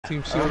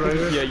Team shield right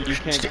here. Yeah, you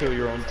can't kill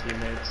your own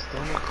teammates.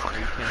 Damn it. Or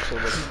you can't kill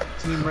them.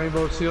 Team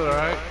rainbow shield,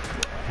 alright?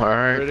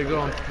 Alright. Ready to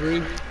go on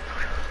 3,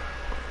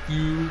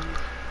 2,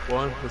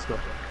 1, let's go.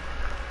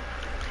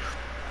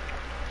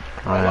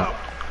 Alright.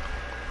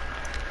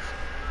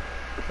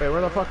 Wait, where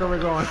the fuck are we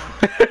going?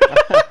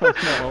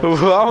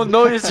 I don't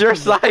know, it's your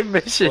side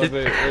mission.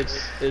 Wait,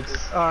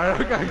 it's Alright,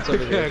 we gotta go.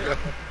 There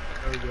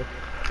we go.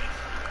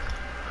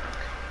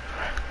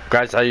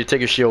 Guys, how you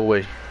take your shield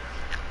away?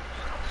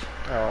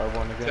 oh,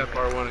 R1 again. Tap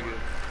R1 again.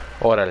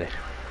 Órale.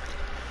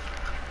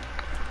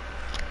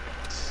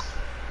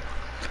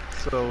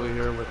 So we're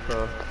here with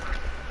the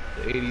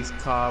 80s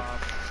cop,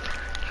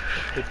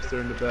 hipster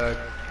in the back.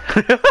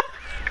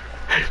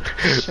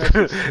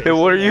 Hey,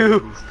 what are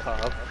you?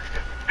 Cop.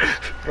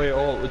 Wait,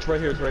 oh, it's right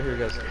here,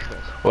 guys.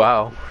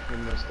 Wow. We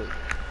missed it.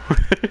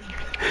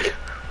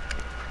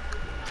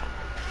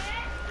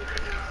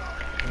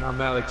 And I'm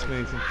Alex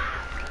Mason.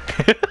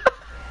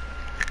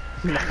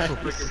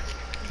 Nice.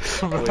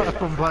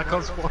 From Black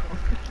Ops 1.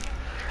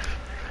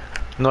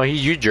 No,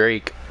 you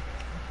Drake.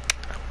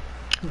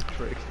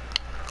 Drake.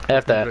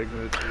 F that. Drake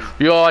made it.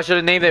 Yo, I should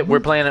have named it. We're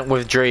playing it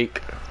with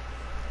Drake.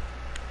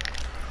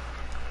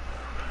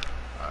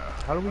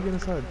 How do we get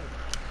inside?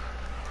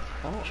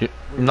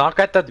 Knock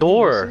at the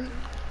door.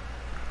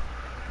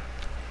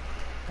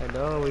 I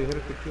know, we hit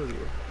it to kill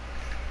you.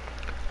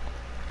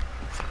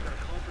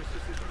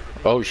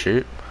 Oh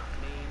shit.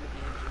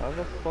 How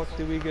the fuck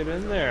did we get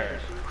in there?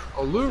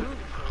 Oh, loot!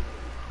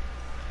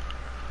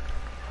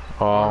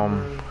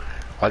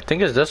 I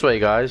think it's this way,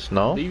 guys.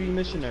 No? Leaving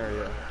mission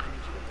area.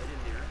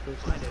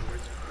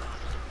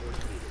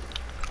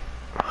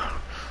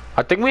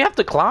 I think we have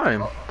to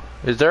climb.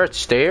 Is there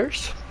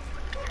stairs?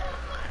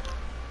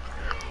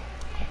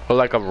 Or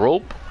like a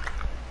rope?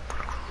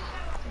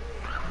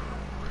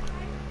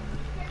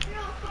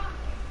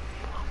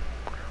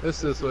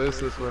 It's this way,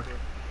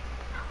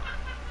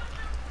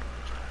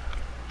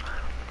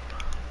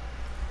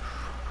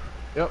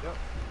 Yep.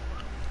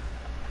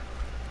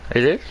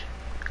 It is?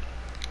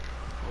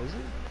 Is it?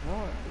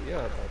 Oh, yeah,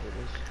 I thought it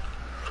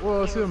was.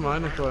 Well, it's a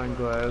magnifying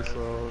glass,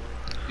 so...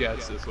 Yeah,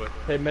 it's this way.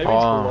 Hey, maybe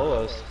it's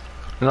below us.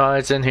 No,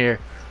 it's in here.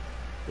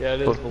 Yeah,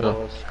 it is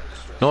below us.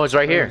 No, it's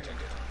right here.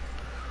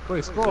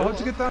 Wait, Scroll, how'd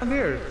you get down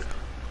here?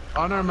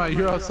 Oh, never mind,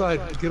 you're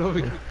outside. Get over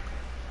here.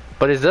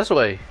 But it's this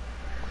way.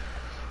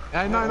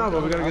 I know,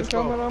 but we gotta get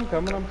Scroll. I'm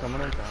coming.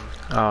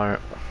 Alright.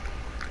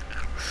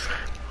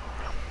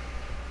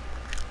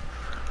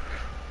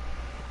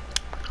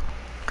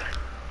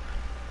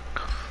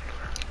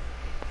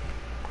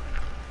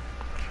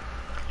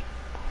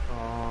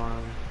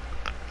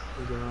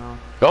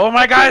 Oh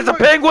my god, it's a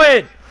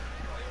penguin!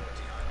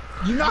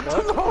 You knocked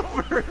him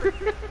over!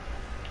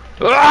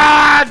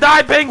 Ah!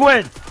 Die,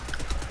 penguin!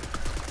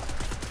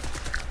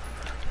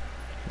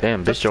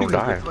 Damn, bitch don't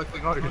die.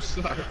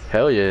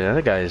 Hell yeah,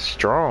 that guy is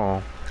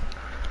strong.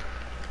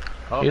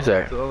 Oh, He's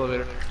there. The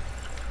elevator.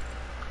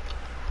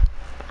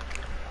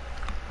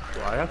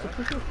 Do I have to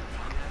push it?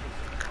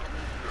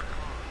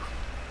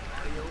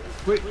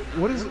 Wait,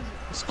 what is it?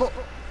 Skull.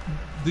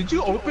 Did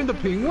you open the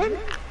penguin?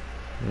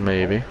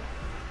 Maybe.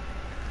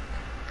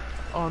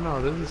 Oh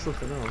no, this is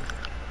something else.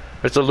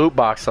 It's a loot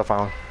box I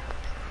found.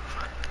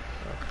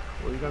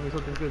 Well, you got me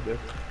something good there.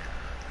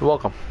 You're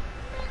welcome.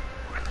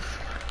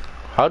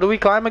 How do we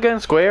climb again?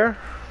 Square?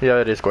 Yeah,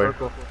 it is square.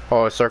 Circle.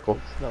 Oh, a circle.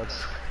 No, it's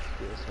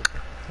circle.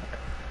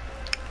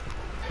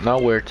 Now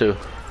where to?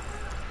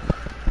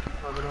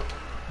 Climbing up.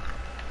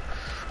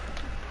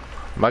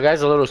 My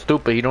guy's a little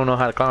stupid. He don't know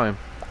how to climb.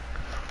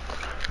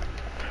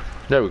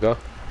 There we go.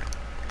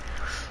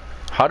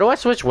 How do I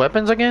switch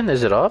weapons again?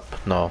 Is it up?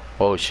 No.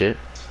 Oh shit.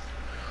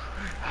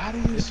 How do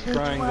you switch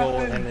Triangle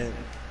weapons?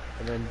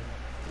 and then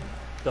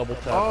double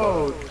tap.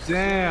 Oh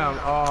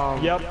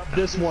damn. Yep,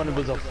 this one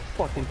was a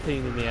fucking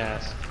pain in the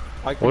ass.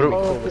 I What couldn't do-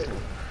 kill this one.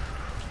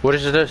 What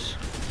is this?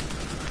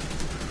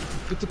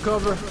 Get the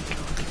cover.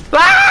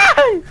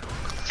 Ah!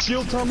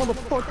 Shield time,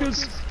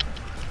 motherfuckers!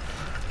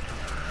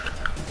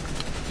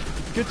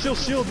 Get your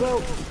shields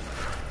out!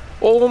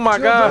 Oh my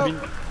Shield god.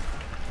 up.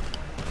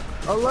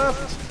 Our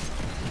left.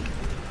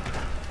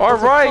 All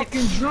There's a right.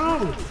 fucking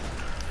drone.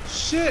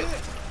 Shit.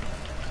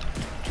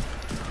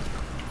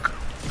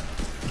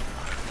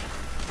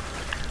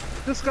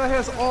 This guy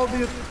has all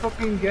the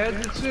fucking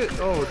gadget shit.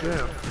 Oh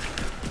damn.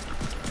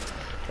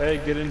 Hey,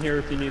 get in here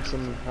if you need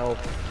some help.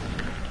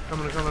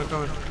 Coming.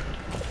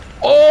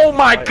 Oh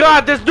my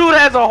god, this dude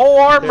has a whole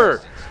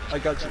armor. Yes, I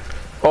got you.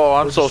 Oh,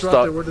 I'm We're so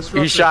disrupted, stuck. we're He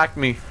disrupted. shocked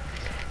me.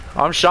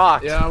 I'm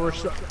shocked. Yeah, we're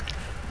shot.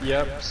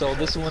 Yep, so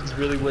this one's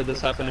really where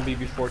this happened to me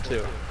before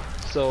too.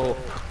 So,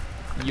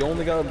 you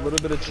only got a little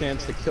bit of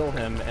chance to kill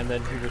him, and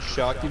then he would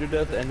shock you to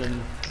death, and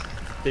then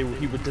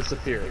he would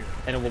disappear,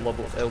 and it will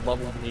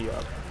level me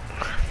up.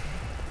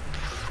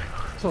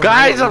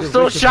 Guys, I'm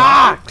still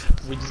shocked.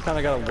 We just kind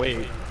of gotta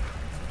wait.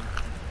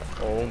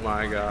 Oh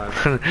my god.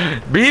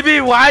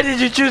 BB, why did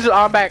you choose it?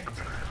 I'm back.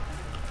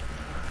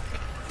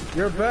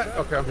 You're back.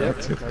 Okay, I'm back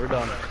too. We're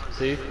done.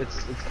 See,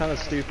 it's kind of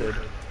stupid.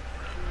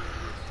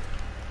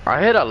 I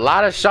hit a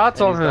lot of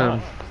shots And on he's him.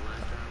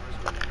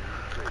 gone.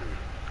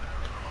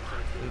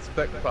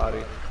 Spec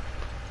body.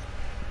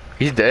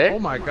 He's dead? Oh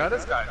my god,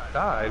 this guy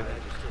died.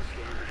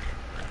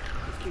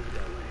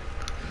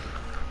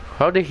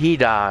 How did he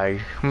die?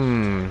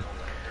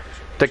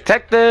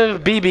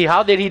 Detective BB,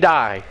 how did he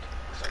die?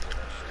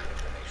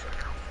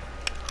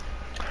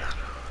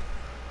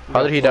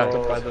 How did he die?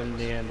 By the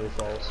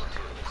Neanderthals.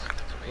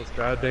 Those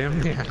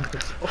goddamn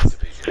Neanderthals.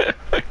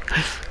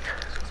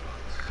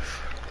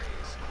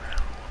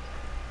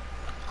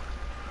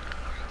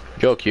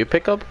 Yo, can you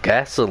pick up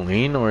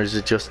gasoline or is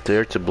it just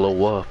there to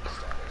blow up?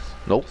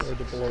 Nope. Or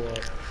to blow up.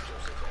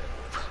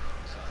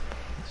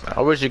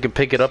 I wish you could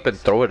pick it up and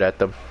throw it at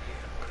them.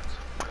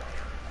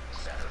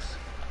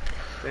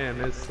 Damn,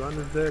 his son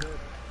is dead.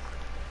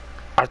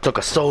 I took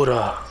a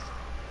soda.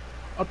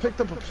 I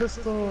picked up a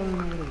pistol and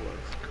what it was.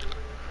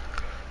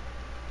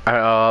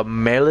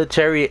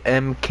 Military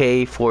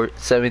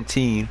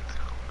MK-417.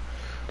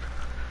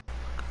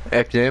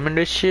 Examine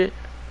this shit?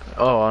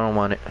 Oh, I don't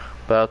want it.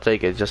 But I'll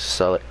take it just to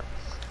sell it.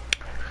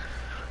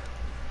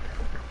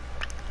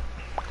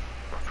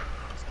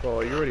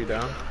 Oh, you already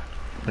down?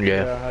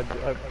 Yeah,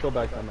 I'd go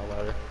back down the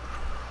ladder.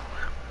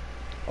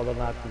 Although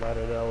not the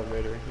ladder, the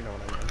elevator, you know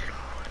what I mean.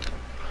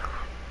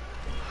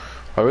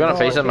 Are we gonna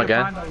face him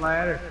again? Find the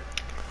ladder.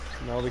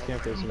 No, we can't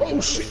face him.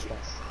 Oh shit!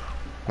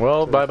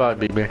 Well, bye bye,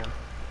 BB.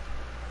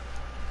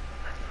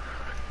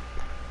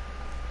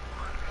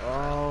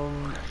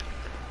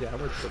 Yeah, I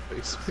went to the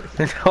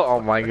basement. Oh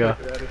my god.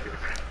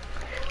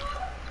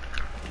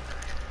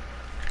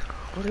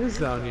 What is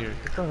down here?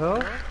 What the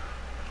hell?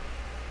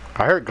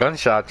 I heard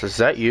gunshots. Is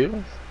that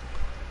you?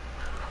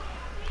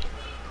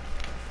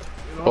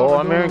 Oh,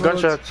 I'm hearing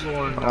gunshots.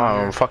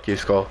 Oh, fuck you,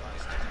 Skull.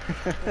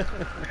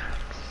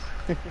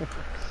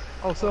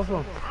 Oh, cell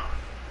phone.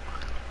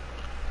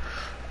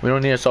 We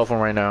don't need a cell phone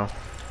right now.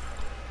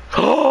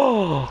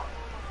 Oh!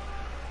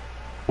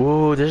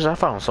 Ooh, I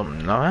found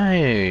something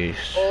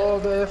nice. Oh,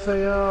 the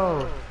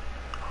FAO.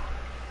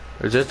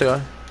 Is this the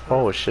guy?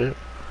 Oh shit.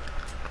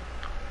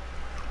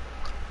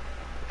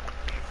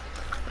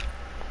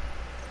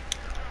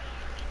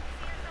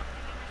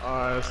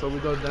 Alright, so we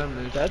go down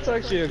this. That's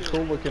actually a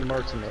cool looking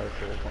marksman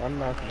rifle. I'm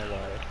not gonna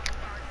lie.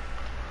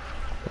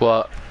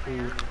 What?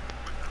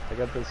 I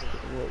got this.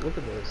 Look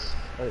at this.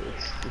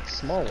 It's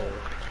smaller,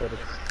 but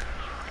it's.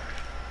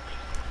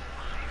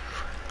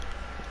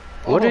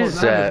 What is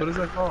nice. that? What is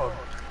that called?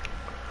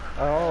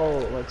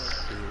 Oh, let's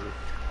see.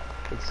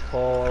 It's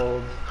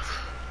called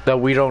That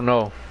we don't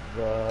know.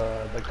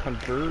 the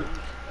Convert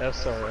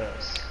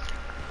SRS.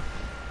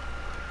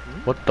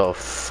 What the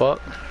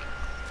fuck?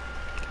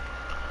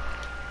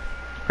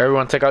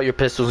 Everyone take out your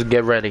pistols and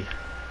get ready.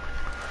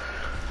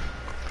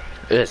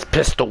 It's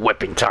pistol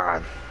whipping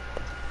time.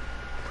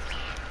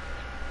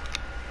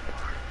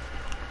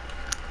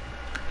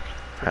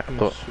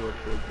 Oh.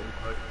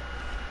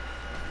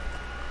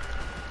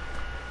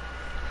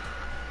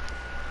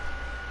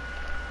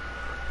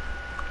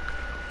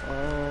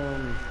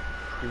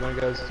 Do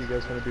you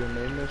guys want to do a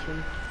main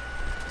mission?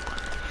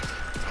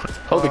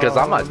 Oh, because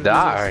I'm gonna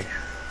die.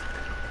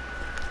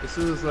 This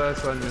is his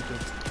last side mission.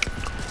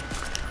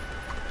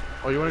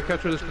 Oh, you want to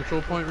capture this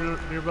control point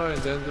nearby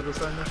and then do the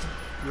side mission?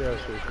 Yeah,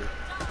 sure.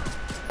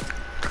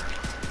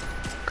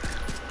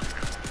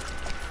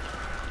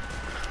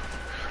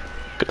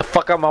 Get the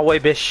fuck out of my way,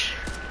 bitch.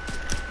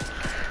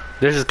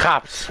 There's his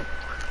cops.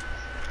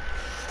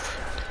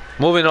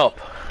 Moving up.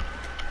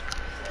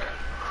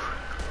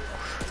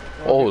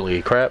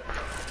 Holy crap.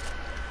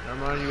 Never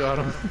mind, you got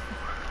him.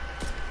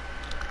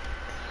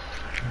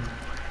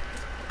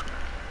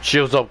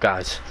 Shields up,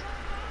 guys.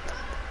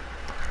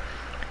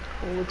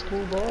 Well, let's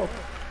move off.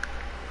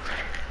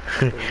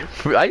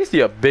 I see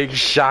a big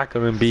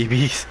shotgun and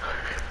BBs.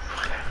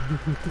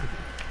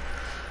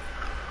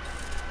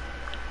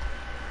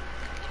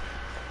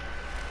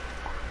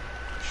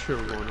 Sure,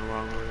 we're going the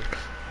wrong way.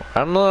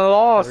 I'm not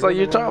lost. What are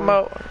you talking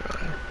about?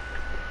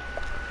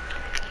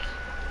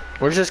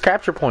 Where's this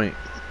capture point?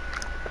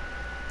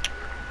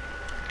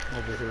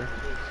 Over here.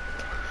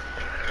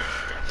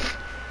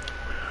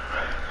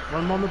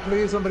 One moment,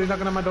 please. Somebody's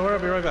knocking on my door. I'll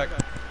be right back.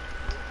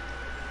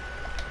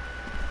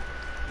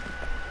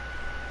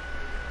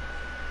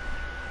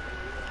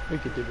 We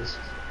could do this.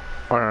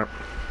 Alright.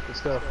 Let's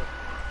go.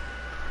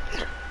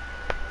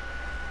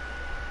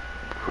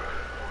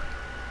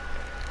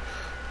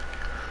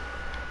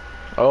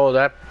 Oh,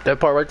 that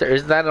part right there.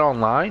 Is that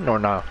online or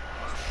not?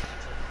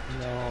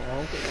 No,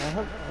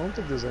 I don't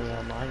think there's any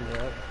online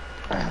yet.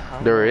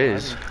 There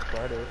is.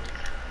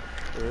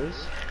 There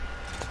is?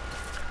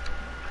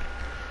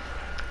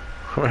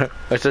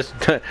 it's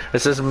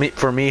just me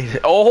for me.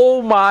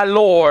 Oh my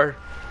lord.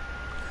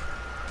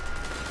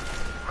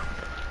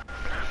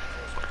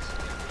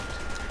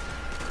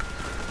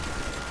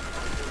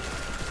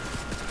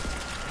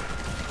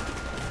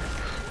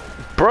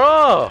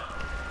 Bruh.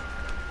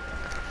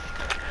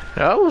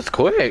 That was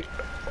quick.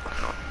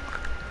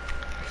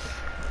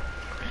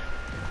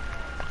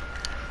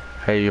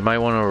 Hey, you might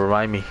want to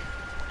remind me.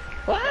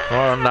 Or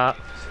I'm not.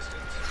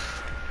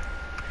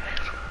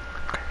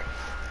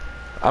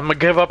 I'm gonna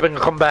give up and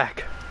come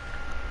back.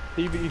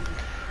 PB.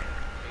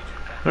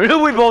 We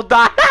both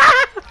died.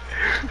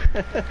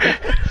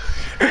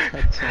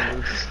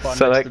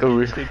 So like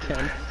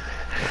again.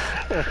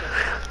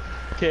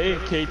 Okay,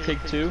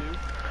 take two.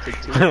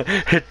 Take two.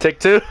 Take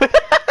two.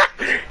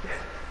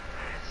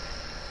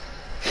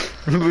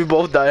 We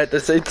both died at the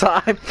same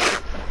time.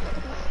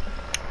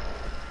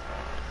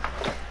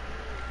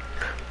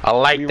 I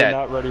like we that. We were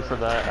not ready for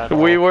that at all.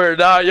 We were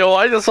not, yo.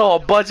 I just saw a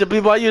bunch of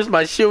people. I used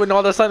my shoe and all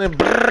of a sudden,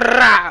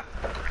 brrrah,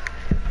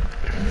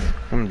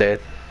 I'm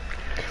dead.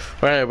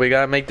 Alright, we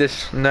gotta make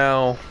this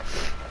now.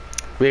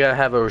 We gotta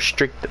have a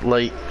restricted,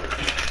 like,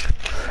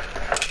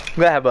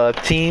 we gotta have a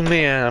team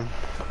and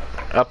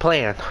a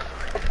plan.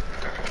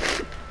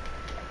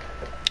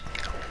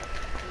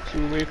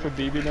 Should we wait for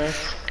BB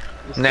next?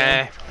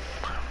 Nah.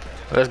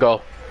 Let's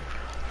go.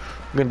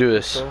 We can do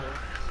this. So,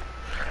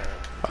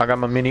 I got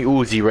my mini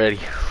Uzi ready.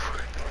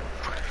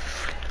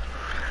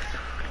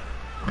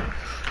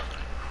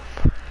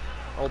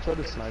 I'll try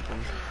to snipe him.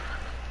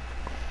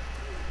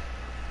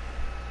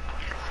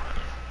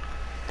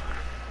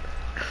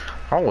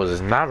 I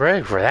was not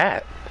ready for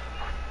that.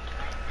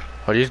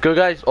 Are these good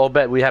guys? Oh,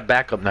 bet we have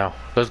backup now.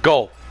 Let's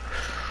go.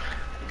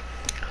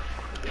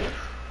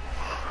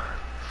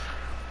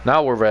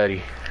 Now we're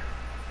ready.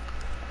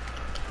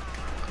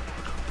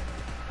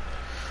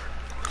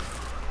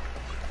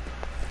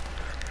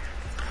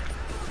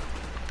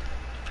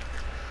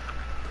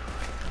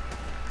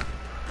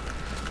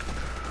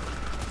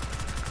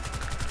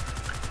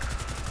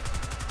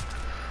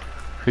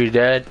 He's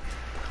dead.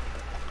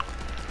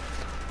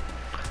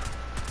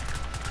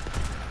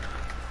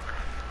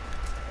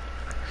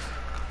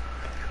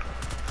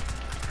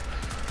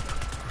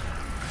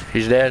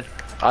 He's dead.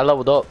 I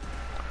leveled up.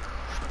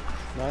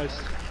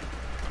 Nice.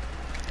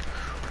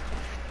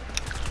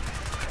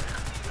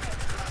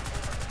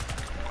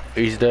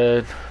 He's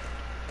dead.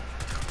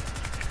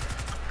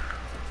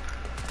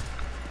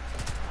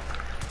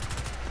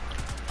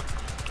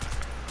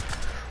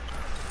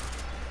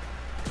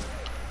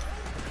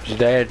 He's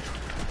dead.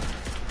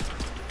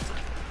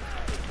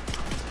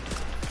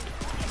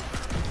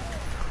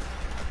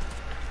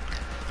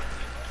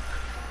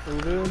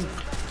 Move in.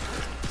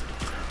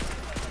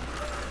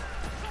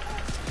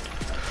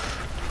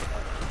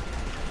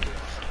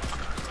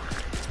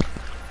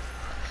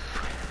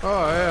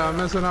 Oh yeah, I'm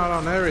missing out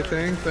on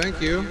everything.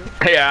 Thank you.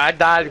 Yeah, I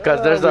died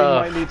because there's we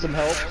a. might need some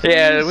help.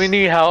 Yeah, we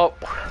need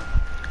help.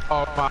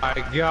 Oh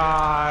my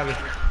god.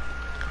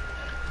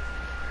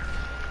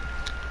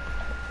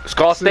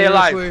 Skull, stay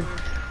alive. Seriously?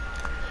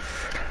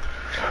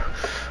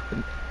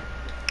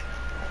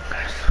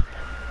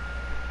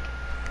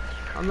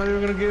 I'm not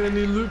even gonna get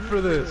any loot for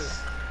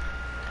this.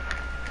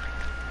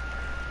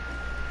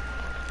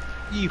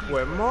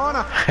 Hijo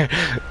mona.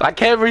 I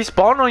can't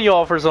respawn on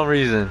y'all for some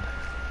reason.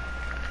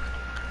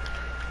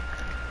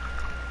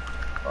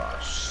 Oh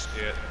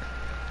shit.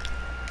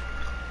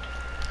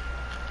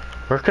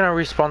 Where can I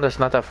respawn that's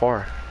not that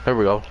far? There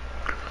we go.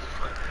 I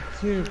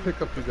can't even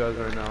pick up you guys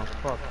right now.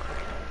 Fuck.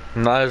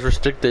 Not as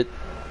restricted.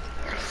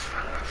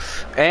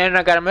 And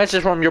I got a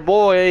message from your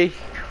boy.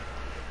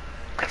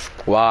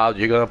 Wow,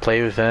 you're gonna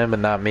play with him but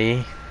not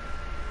me?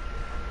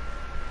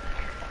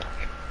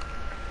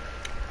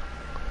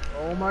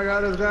 Oh my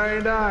god, this guy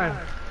ain't dying.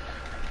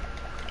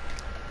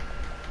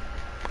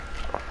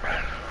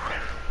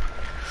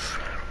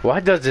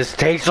 Why does this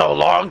take so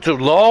long to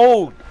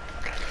load?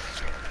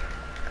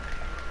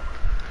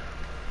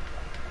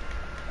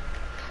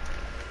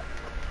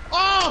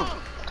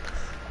 Oh!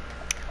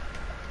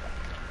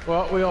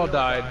 Well, we all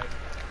died.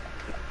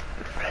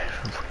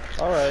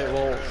 Alright,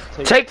 well,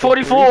 Take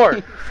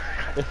 44!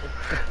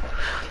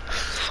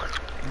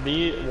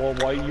 Well,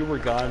 while you were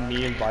gone,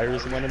 me and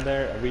Virus went in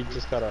there, and we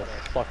just got our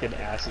fucking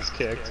asses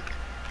kicked.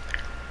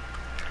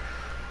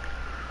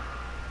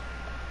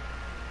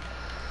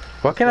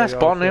 Why can't I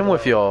spawn in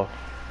with y'all?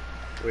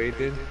 Wait,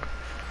 dude.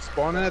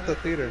 Spawn in at the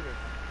theater.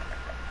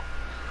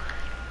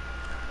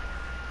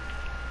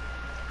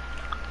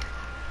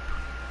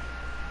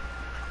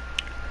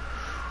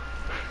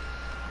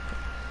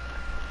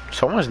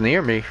 Someone's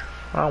near me.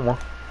 I don't know.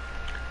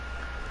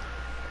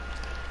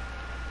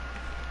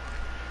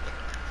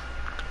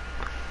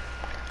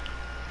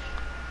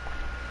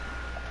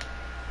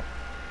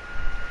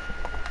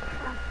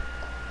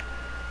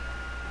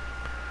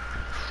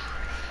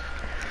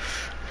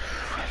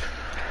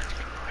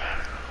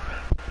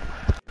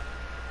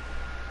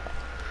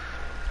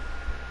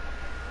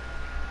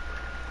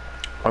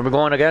 Are we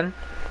going again?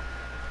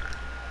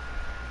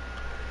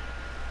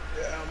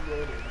 Yeah, I'm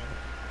loading.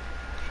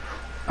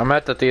 I'm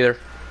at the theater.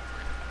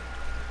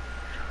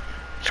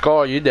 Skull,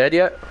 are you dead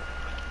yet?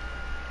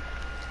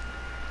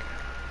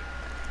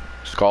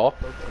 Skull?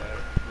 Okay.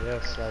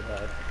 Yes, I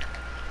died.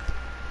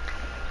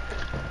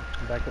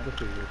 I'm back at the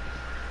theater.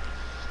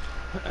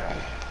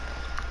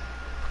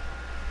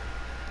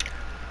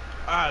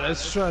 Alright,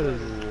 let's try this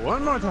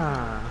one more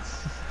time.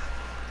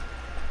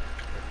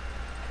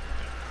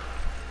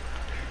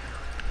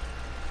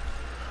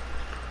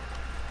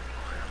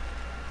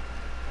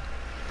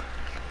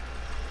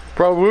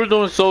 Bro, we were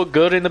doing so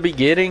good in the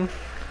beginning.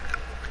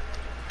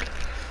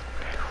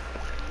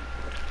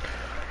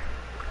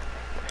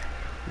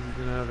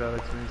 have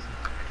Alex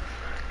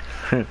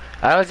Mason.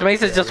 Alex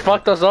Mason just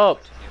fucked us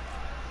up.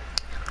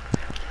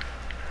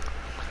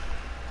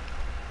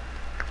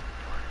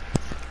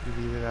 You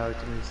needed Alex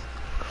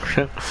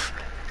Mason.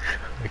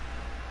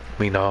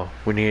 We know.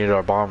 We needed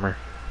our bomber.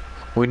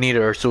 We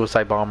needed our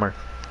suicide bomber.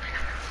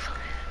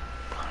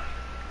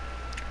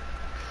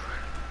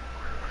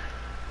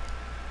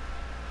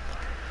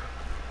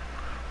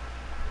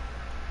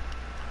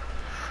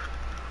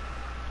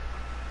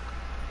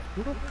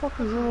 Who the fuck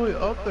is all the way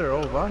up there?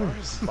 Oh,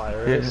 virus.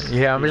 Virus.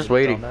 Yeah, I'm just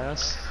waiting.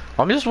 Dumbass.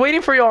 I'm just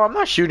waiting for y'all. I'm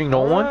not shooting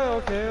no one.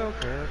 Okay.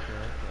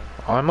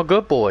 I'm a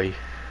good boy.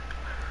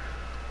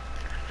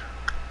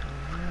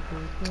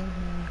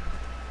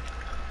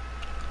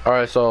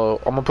 Alright,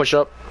 so I'm gonna push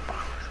up.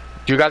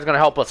 You guys are gonna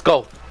help us.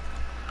 Go.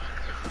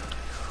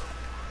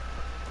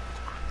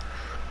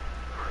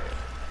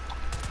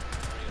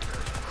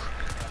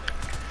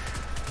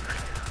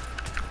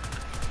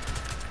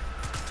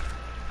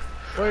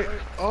 Wait,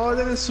 oh, I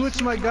didn't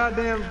switch my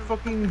goddamn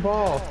fucking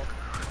ball.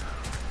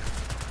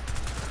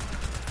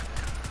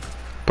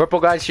 Purple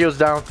guy shields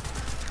down.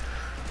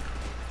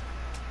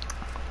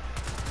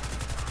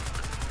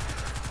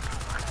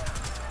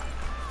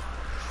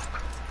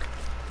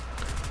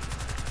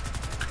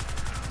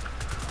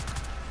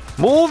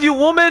 Move, you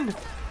woman!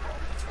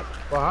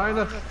 Behind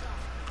us.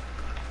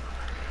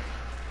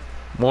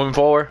 Moving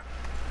forward.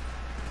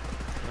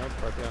 Nope,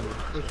 right behind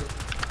you.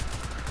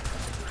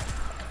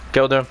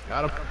 Killed him.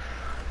 Got him.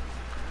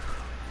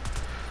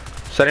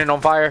 Setting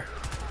on fire.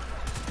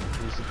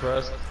 He's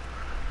suppressed.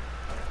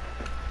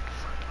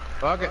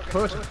 Fuck it,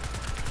 push.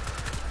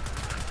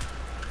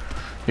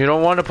 You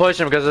don't want to push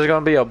him because there's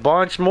gonna be a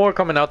bunch more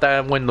coming out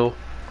that window.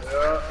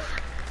 Yeah.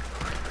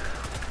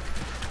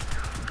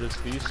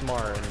 Just be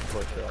smart and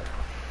push up.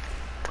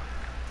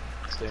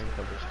 Stay in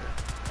cover still.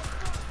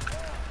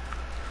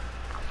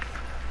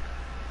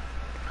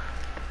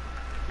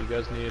 You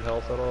guys need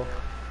help at all?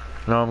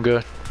 No, I'm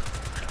good.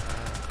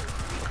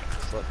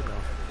 Just let me know.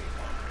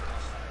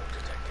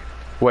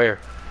 Where?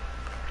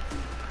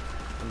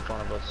 In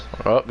front of us.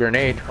 Oh,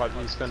 grenade.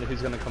 Probably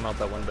he's gonna come out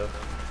that window.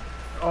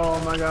 Oh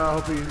my god, I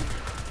hope he...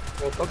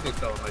 Well, something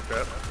fell in my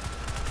trap.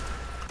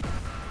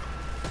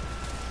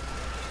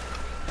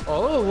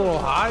 Oh, those little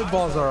high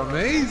balls are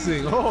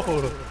amazing.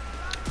 Oh.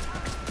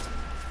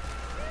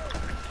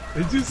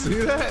 Did you see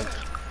that?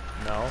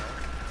 No.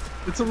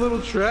 It's a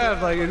little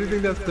trap. Like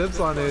anything that steps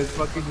on it,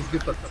 fucking just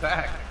gets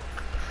attacked.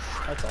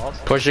 That's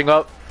awesome. Pushing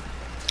up.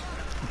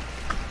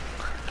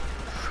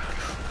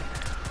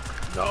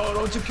 No,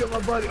 don't you kill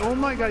my buddy. Oh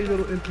my god, you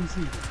little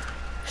NPC.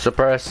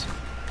 Suppress.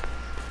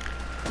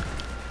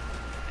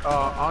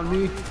 On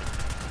me.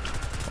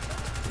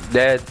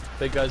 Dead.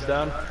 Big guy's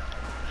down.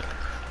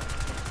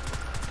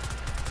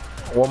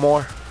 One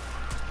more.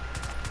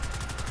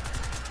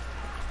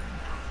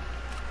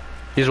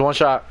 He's one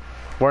shot.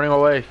 Running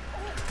away.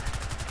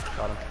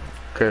 Got him.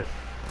 Okay.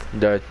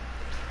 Dead.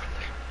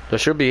 There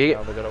should be 8.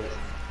 Now they gotta...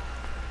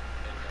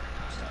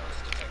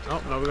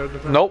 Oh, no, we gotta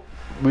defend. Nope.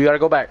 We gotta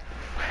go back.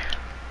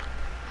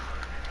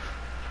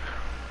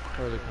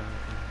 Where are they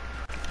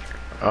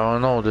coming I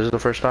don't know. This is the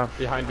first time.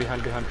 from?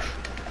 Behind.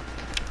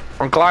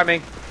 I'm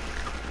climbing.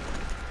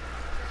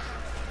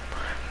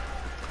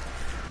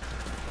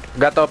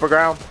 Got the upper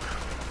ground.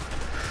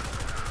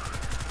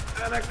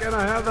 Anakin,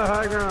 I have the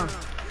high ground.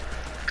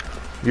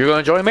 You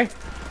gonna join me?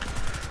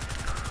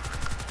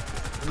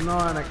 No,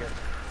 Anakin.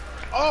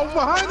 Oh,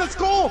 behind the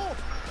skull!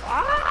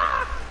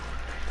 Ah!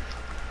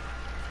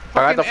 I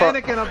got the front.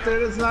 Anakin up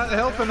there is not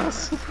helping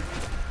us.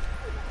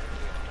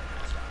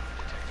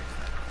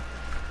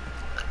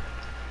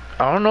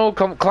 I don't know.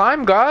 Come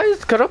climb,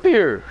 guys. Cut up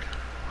here.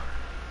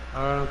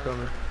 Alright, I'm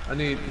coming. I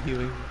need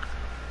healing.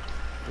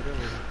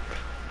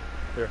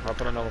 Here, I'll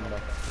put another one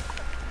down.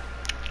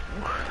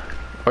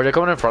 Are they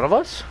coming in front of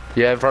us?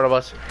 Yeah, in front of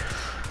us.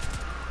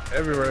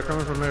 Everywhere, they're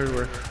coming from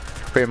everywhere.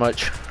 Pretty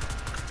much.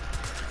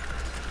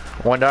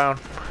 One down.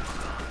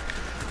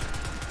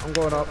 I'm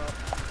going up.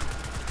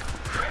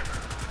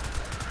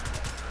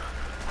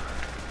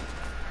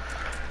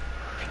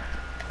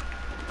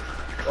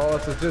 Oh,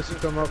 it's a just you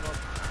come up.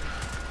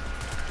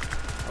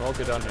 I won't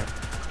get down here.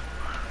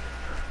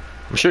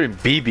 I'm shooting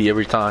BB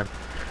every time.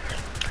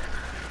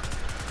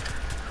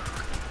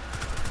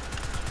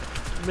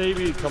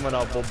 Maybe coming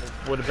up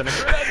would have been a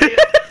good idea.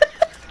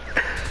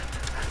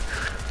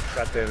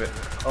 God damn it.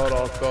 Hold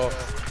on, go.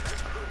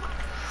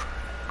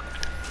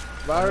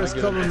 Virus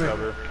cover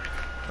me.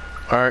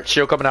 Alright,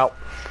 shield coming out.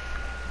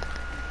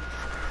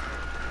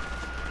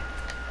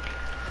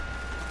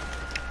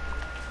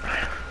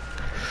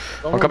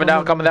 I'm coming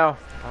down, coming down.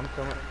 I'm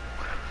coming.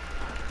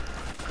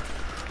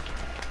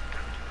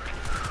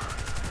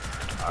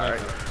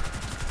 Alright.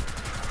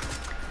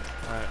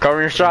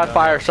 Covering your shots,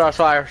 fire, shots,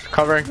 fire.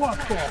 Covering. What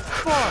the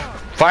fuck?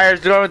 Fire's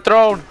going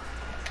thrown.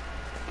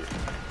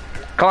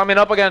 Climbing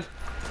up again.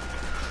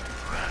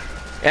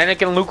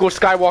 Anakin Luke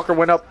Skywalker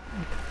went up.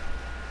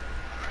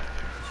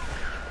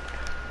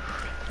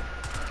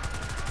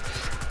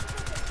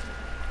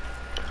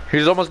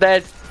 He's almost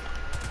dead.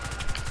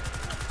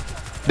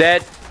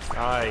 Dead.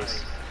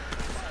 Nice.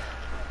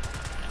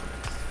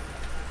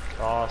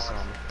 Awesome.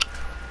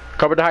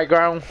 Cover the high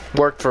ground.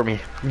 Worked for me.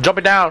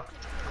 Jumping down.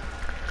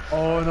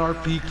 Oh, an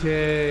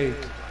RPK.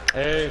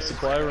 Hey,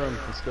 supply room.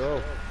 Let's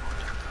go.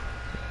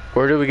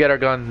 Where do we get our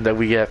gun that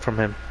we get from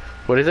him?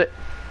 What is it?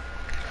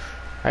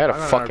 I got a I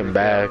got an fucking RPK, I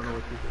bag. don't know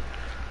what you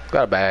did.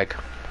 Got a bag.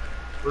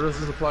 Where's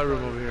the supply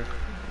room over here?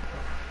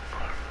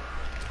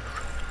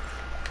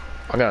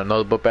 I got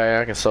another book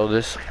bag. I can sell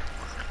this.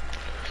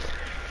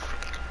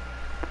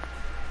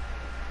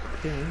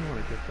 Damn, I didn't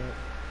want to get that.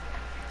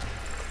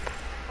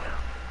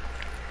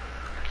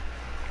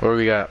 What do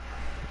we got?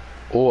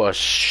 Oh, a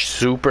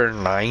Super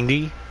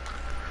 90.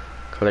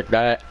 Collect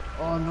that.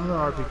 Oh,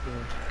 another RPK.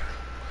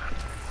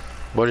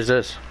 What is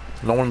this?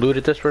 No one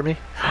looted this for me?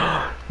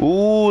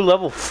 Ooh,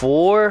 level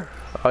 4?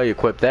 Oh, you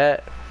equip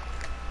that.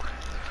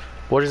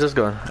 What is this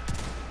gun?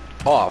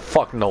 Oh,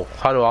 fuck no.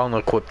 How do I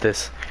unequip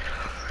this?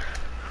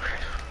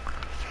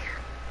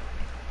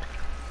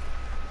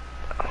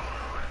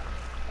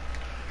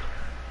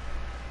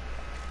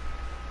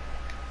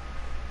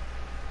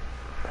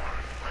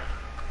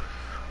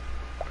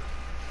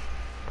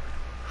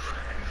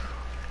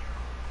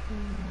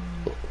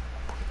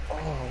 Oh,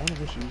 I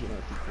wonder if she's using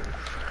RPK.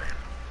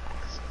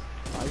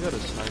 I got a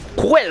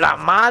sniper. Quit la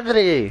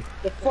madre!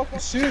 The fuck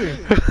is shooting?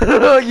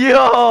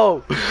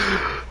 Yo!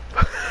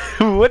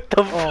 What the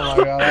Oh my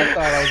god, I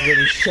thought I was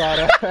getting shot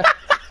at.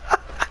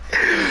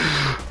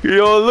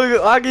 Yo,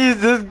 look, I can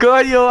use this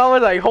gun, yo. I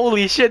was like,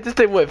 holy shit, this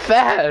thing went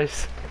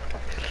fast.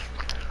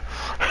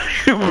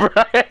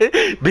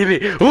 Right? Baby,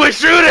 who is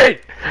shooting?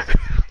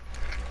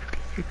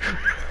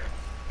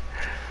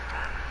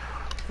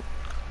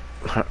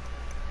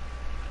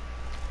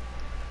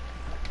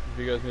 If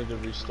you guys need to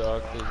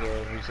restock, there's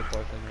a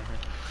resupply thing right here.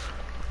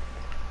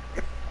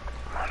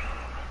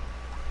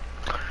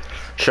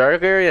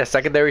 Shark area,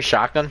 secondary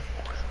shotgun.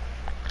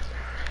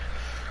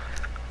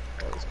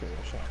 Oh, this kid's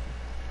a shot.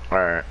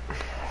 Alright.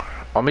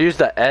 I'm gonna use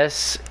the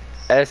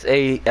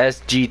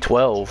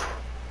SASG-12.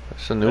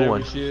 That's a new Hey,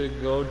 one. we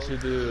should go to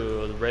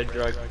the red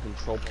dragon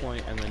control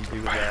point and then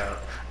do that.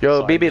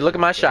 Yo, side BB, look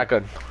at my mission.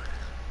 shotgun.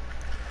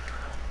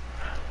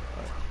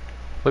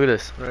 Look at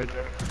this. Right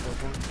there.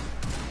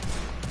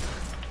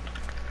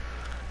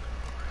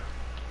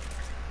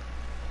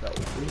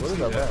 What does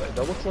that look like?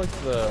 That looks like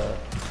the...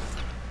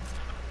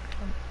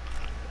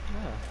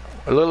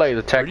 It looked like the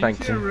Where Tech do you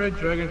see a 19. red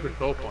dragon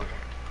control point?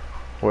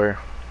 Where?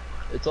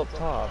 It's up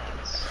top.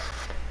 It's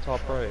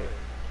top right.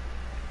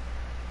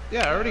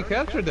 Yeah, I already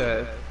captured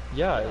that.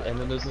 Yeah, and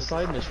then there's the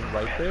side mission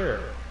right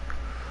there.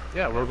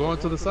 Yeah, we're going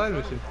to the side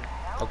mission.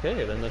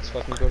 Okay, then let's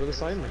fucking go to the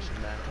side mission,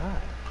 man.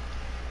 God.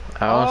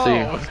 I don't see.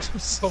 I'm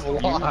so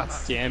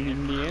lost. Damn you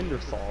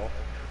Neanderthal.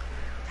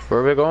 Where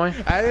are we going?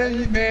 I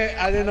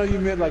didn't know you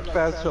meant like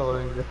fast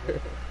traveling.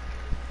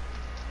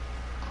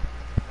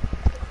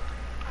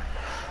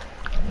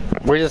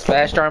 We're just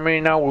fast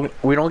armoring now.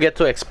 We don't get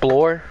to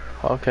explore.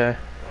 Okay.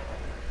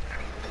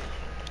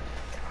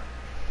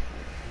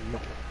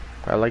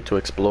 I like to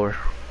explore.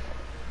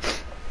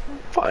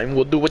 Fine,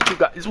 we'll do what you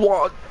guys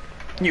want.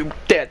 You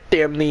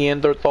damn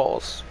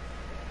Neanderthals.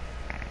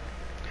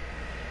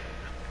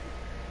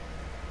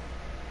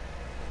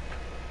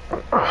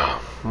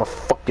 My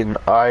fucking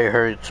eye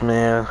hurts,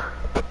 man.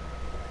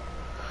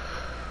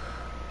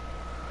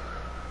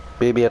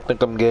 Baby, I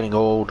think I'm getting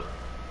old.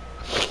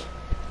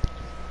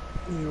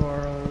 You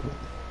are old.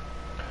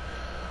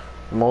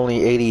 I'm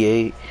only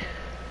 88.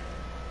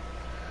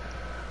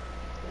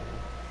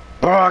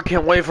 Bro, I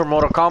can't wait for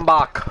Mortal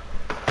Kombat.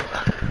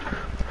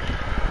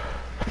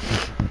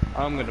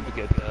 I'm gonna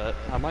get that.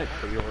 I might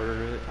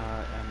pre-order it.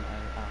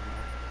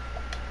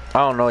 I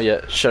don't know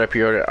yet. Should I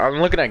pre-order?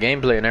 I'm looking at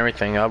gameplay and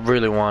everything. I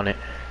really want it.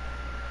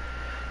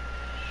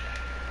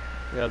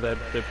 Yeah, they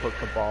put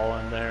the ball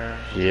in there.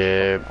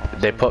 Yeah, Awesome.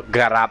 they put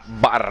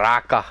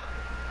Baraka.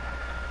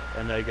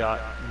 And they got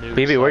new.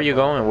 BB, where are you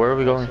going? Where are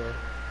we going? Also.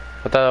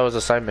 I thought that was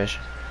a side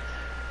mission.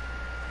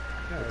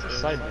 It's a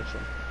side mission.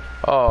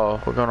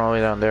 Oh, we're going all the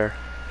way down there.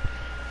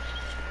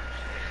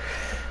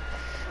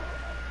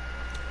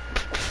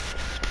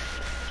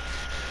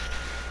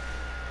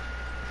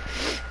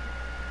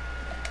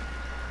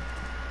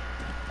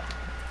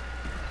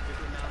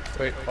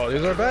 Wait, oh,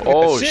 these are back?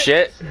 Oh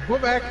shit! We're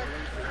back.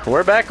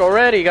 We're back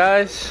already,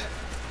 guys.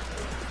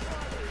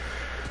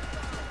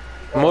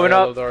 Moving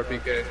up. The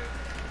RPK.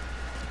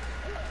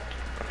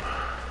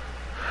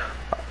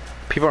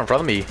 People in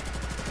front of me.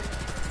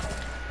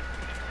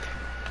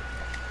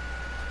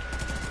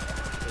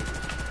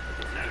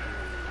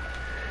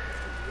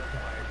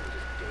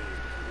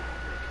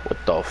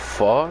 What the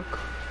fuck?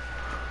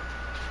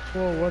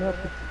 Whoa, what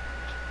happened?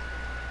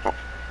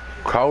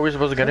 How are we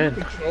supposed to get in?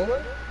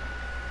 Controller?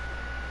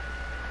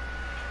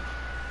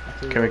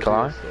 Can we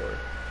climb?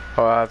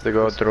 Oh, I have to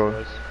go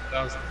through.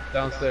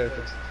 Downstairs.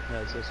 Yeah,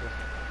 it's this one.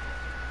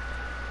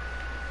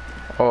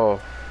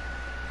 Oh.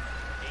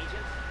 Agent,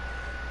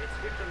 it's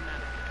Victor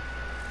Maddox.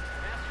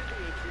 Master the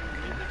atrium and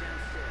meet me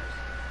downstairs.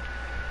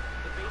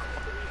 The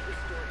basement beneath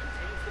this door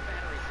contains the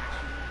battery packs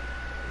you need,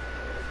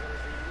 as well as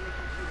the only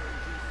computer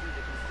in DC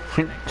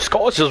that can store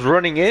Skull's just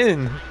running in.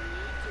 I need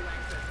to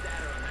access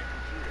data on that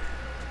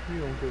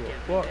Who the Get me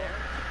fuck? there,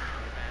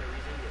 and the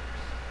batteries are yours.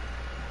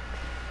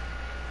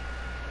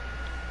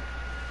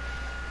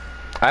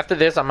 After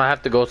this, I'm gonna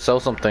have to go sell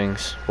some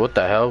things. What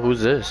the hell?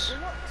 Who's this?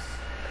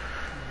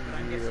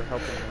 You're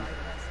helping him.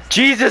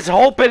 Jesus,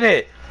 open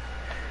it!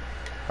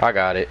 I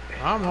got it.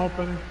 I'm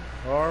opening.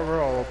 Or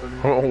we're all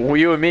opening.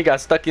 You and me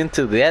got stuck in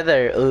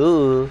together.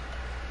 Ooh.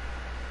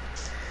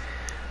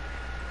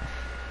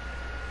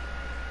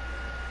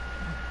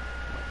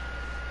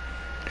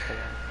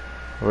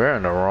 We're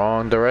in the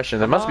wrong direction.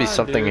 There must be Come on,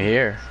 something dude.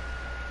 here.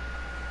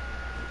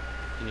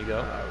 Can you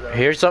go?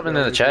 Here's something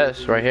in the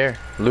chest, right here.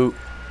 Loot.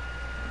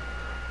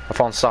 I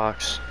found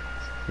socks.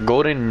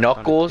 Golden Found a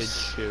knuckles.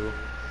 kid's shoe.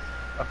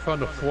 I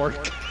found a fork.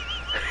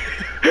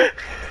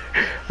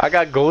 I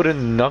got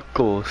golden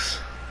knuckles.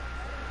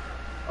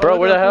 Bro, Oh,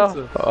 where the hell?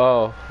 pizza.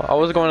 Oh, I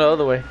was going the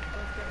other way.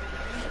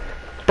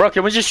 Bro,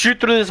 can we just shoot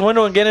through this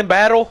window and get in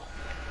battle?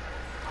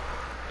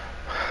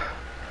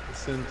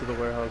 It's into the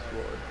warehouse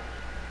floor.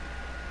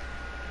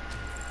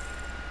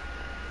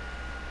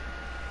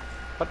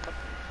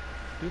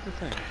 Do the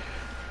thing.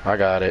 I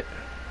got it.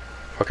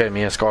 Okay,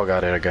 me and Skull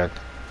got it again.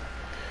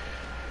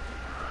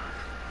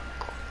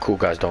 Cool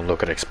guys don't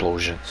look at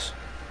explosions.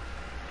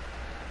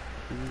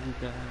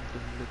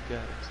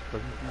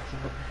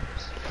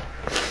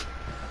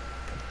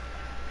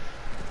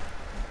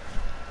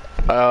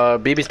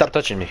 BB, stop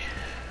touching me.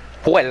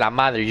 Jue la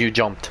madre, you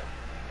jumped.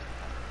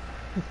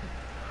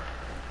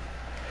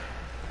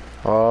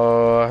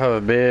 Oh, I have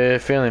a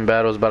big feeling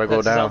battle's about to go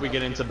That's how down. we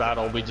get into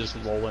battle. We just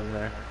roll in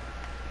there.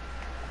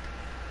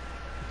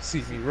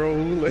 See me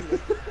rolling.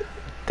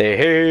 They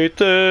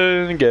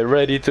hating, get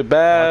ready to Watch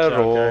out,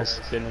 battle. guys.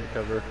 Get in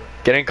cover.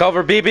 Get in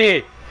cover,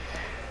 BB.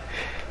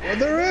 Well,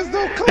 there is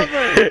no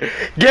cover.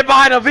 Get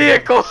behind a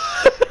vehicle.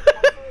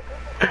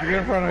 Get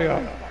in front of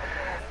y'all.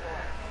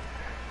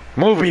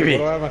 Move, What do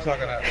BB. I have my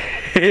shotgun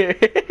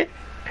at?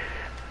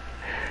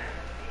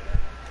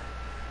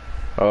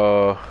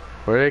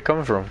 Where are they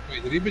coming from?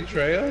 Wait, did he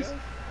betray us?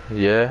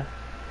 Yeah,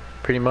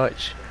 pretty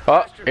much.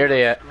 Oh, here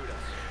they at.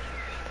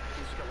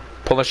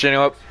 Pull the shit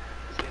up.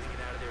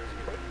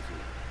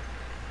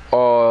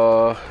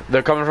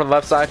 They're coming from the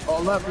left side.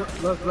 Oh, left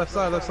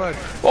side, left side.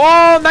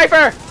 Oh,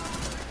 knifer!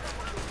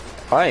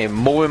 I ain't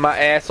moving my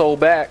asshole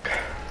back.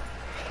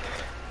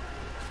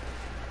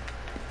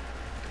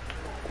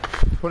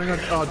 Putting a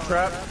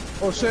trap.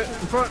 Oh shit, in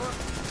front.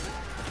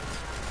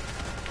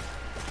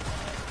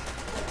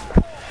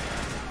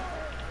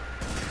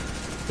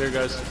 Here,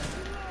 guys.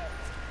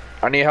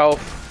 I need help.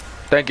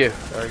 Thank you.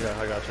 There you go.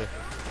 I got you.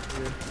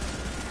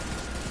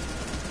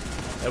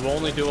 It will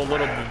only do a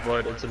little bit,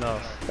 but it's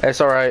enough.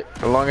 It's alright,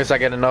 as long as I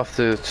get enough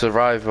to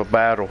survive a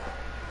battle.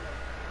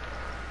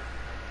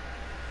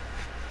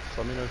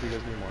 So let me know if you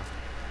guys need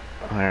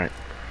more. Alright.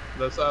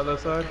 Left side,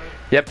 left side.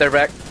 Yep, they're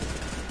back.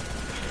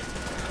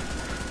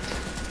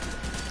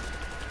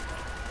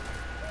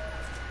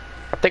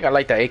 I think I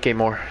like the AK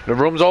more. The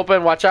room's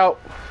open, watch out.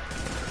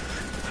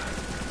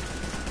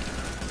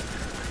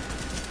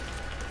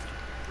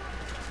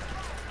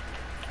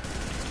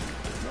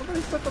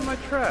 Nobody stepped on my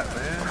trap,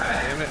 man.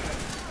 Damn it.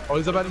 Oh,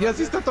 he's about. Yes,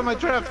 he stepped on my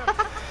trap.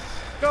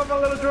 Go, my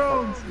little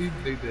drones.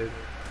 They did.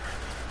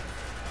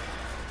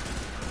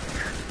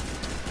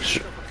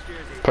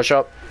 Push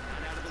up.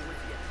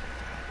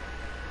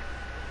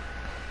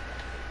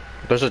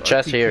 There's a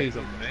chest RPK here. is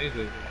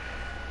amazing.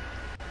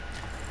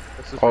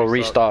 Let's just Oh,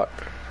 restock.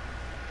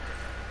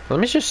 Let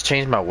me just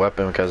change my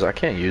weapon because I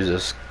can't use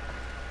this.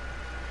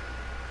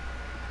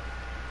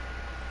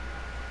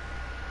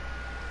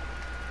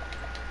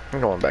 I'm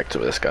going back to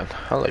this gun.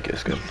 I like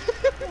this gun.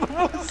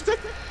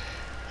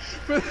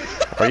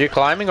 Are you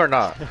climbing or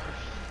not?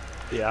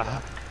 Yeah.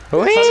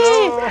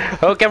 Whee!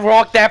 Who can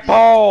rock that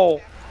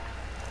pole?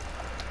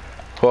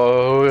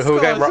 Whoa, who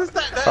can rock?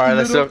 Alright,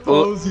 let's look.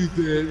 Pose you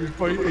did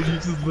before you, and you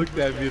just looked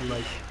at me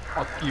like,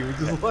 fuck you,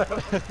 just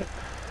left.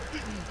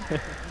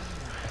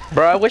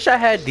 Bro, I wish I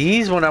had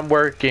these when I'm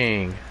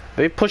working.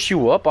 They push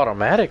you up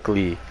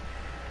automatically.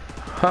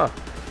 Huh.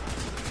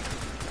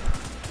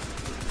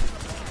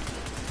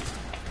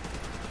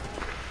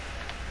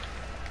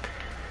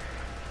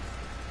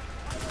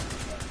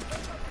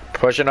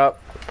 Pushing up.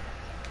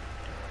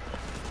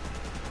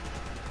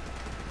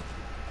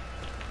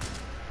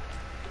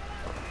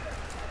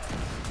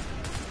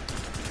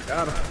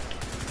 Got him.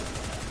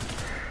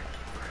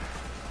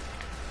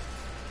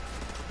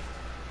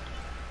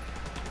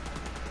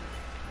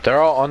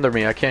 They're all under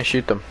me. I can't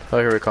shoot them. Oh,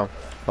 here we come.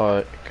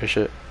 Alright, good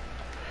shit.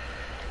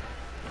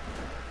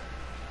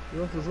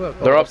 Who else is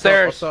left? They're Oh,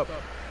 upstairs. Up.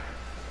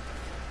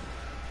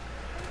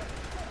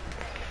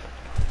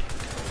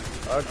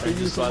 I'll trade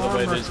you Just by some the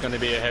way, armor. there's going to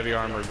be a heavy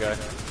armored guy.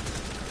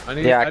 I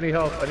need, Yeah. I need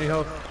help. I need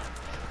help.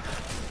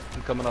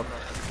 I'm coming up.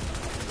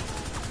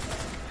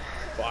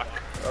 Fuck.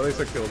 At least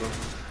I killed him.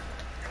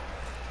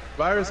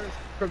 Virus,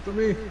 come to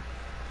me.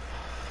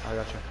 I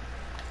got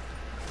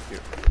you.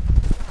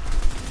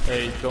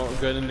 Hey, don't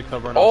get into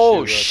cover and I'll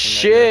Oh shoot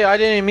shit! I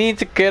didn't mean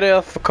to get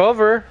off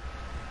cover.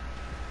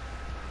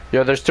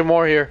 Yeah, there's two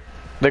more here.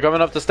 They're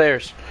coming up the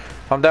stairs.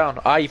 I'm down.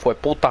 Ay, fue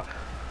puta.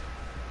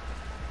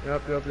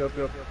 Yep.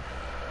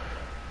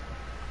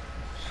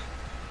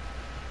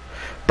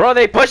 Bro,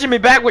 they pushing me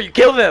back when you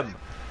kill them.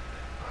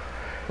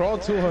 Crawl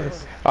to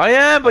us. I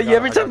am, but got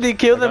every it, I time got they you.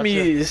 kill I them, got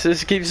you. he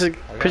just keeps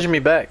pushing me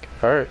back.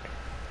 Alright.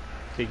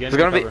 Okay, get It's in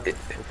gonna the be- cover.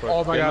 Go for it.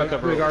 Oh my Get in God, the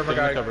cover. big armor Get in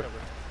the guy. cover.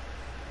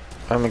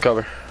 I'm in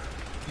cover.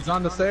 He's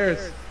on the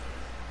stairs.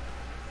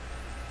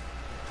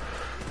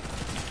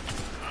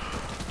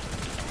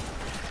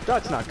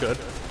 That's not good.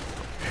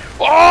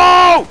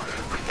 Oh!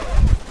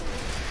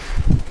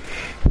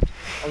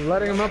 I'm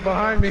letting him up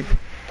behind me.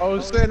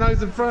 Oh shit, now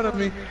he's in front of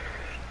me.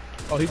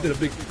 Oh, he did a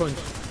big punch.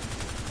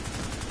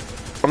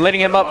 I'm letting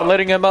him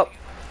up.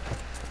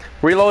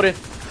 Reloading.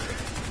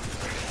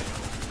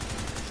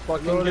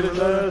 Fucking get his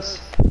ass.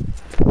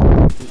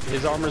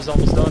 His armor's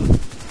almost done.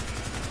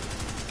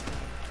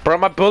 Bro,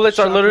 my bullets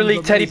are Shotgun's literally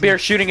amazing. teddy bear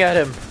shooting at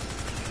him.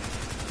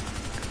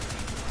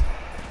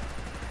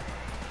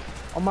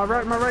 On my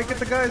right, get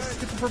the guys,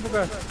 get the purple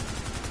guy.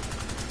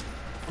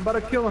 I'm about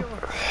to kill him.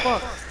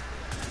 Fuck.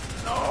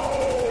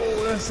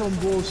 No, that's some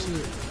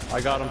bullshit.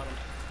 I got him.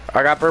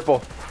 I got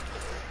purple.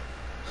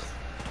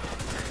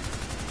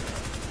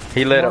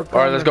 He lit More up.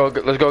 Alright, let's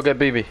go get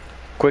BB.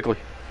 Quickly.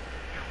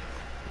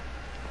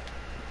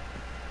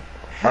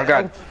 I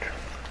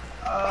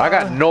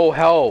got no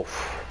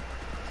health.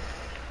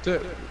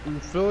 Dude,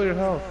 fill your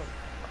health.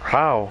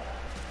 How?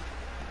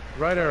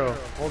 Right arrow.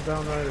 Hold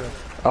down right arrow.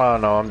 Oh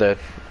no, I'm dead.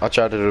 I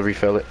tried to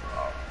refill it.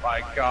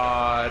 My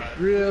God,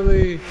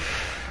 really?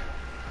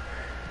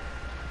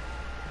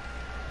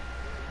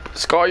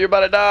 Scar, you're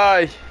about to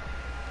die.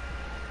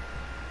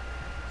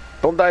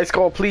 Don't die,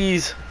 Scar,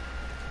 please.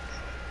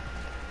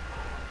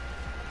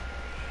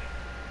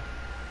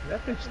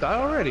 That bitch died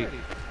already.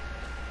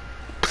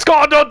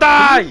 Scar, don't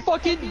die!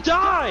 Fucking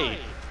die!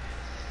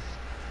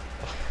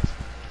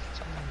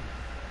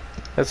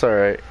 That's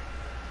alright.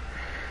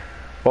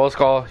 Well,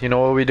 Scar, you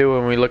know what we do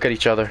when we look at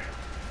each other.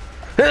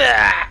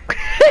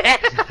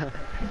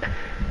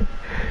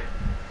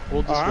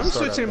 We'll just I'm restart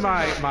switching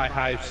after. my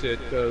hype shit,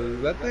 cause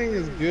that thing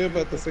is good,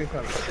 but at the same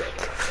time it's shit.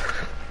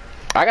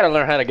 I gotta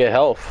learn how to get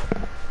health.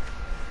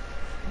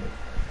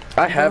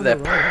 I have that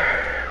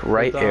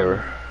right Hold on.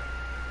 arrow.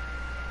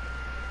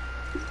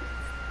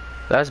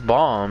 That's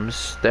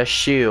bombs. That's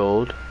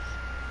shield.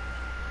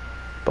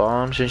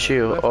 Bombs and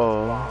shield.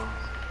 Oh.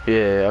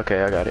 Yeah,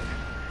 okay, I got it.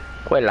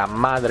 Pues la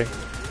madre.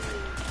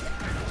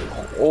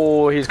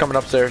 Oh, he's coming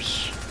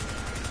upstairs.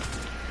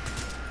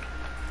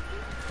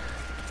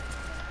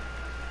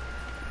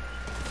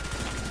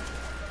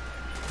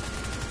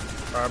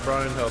 Alright, I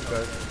brought in help,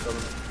 guys.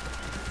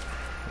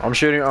 I'm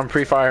shooting, I'm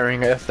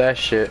pre-firing F that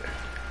shit.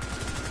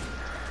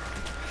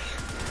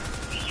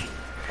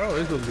 Oh,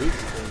 there's a loot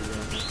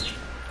thing.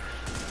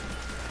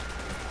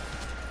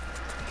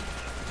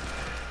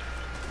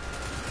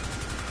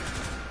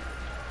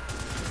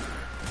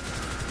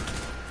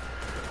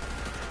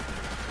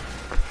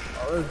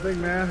 Oh, there's big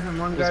man, and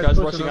one This guy's guy's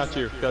pushing rushing us. at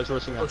you. Guy's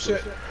rushing Oh at you.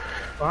 shit!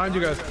 Behind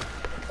you guys.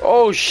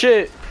 Oh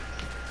shit!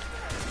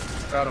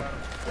 Got him.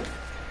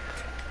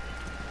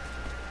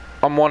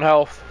 I'm 1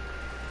 health.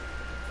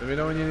 Let me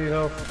know when you need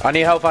help. I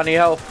need help, I need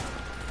help.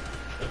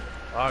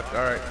 Fuck,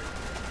 alright.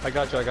 I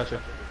got you. I got you.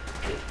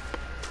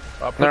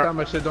 I'll put No. down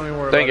my shit, don't even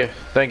worry Thank you, about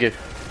it. thank you.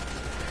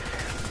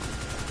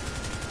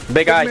 Big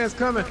Big guy. man's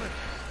coming.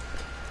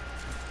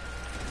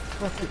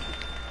 Fuck it.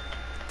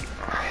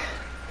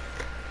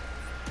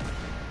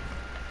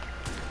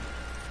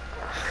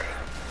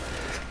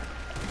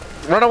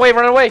 Run away,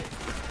 run away!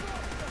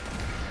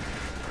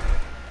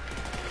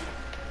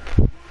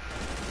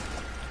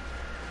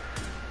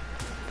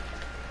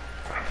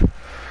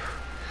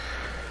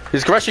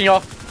 He's crushing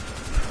y'all.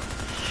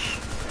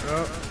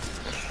 Oh.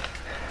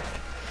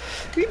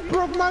 He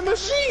broke my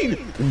machine!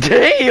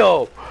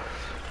 Damn!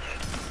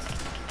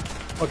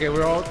 Okay,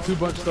 we're all too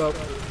bunched up.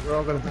 We're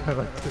all gonna die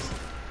like this.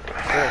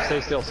 Whoa,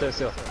 stay still. Stay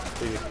still.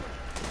 There you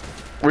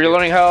go.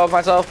 Reloading health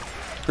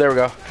myself. There we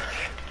go.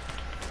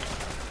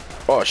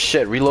 Oh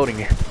shit, reloading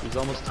here. He's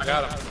almost. I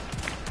got him.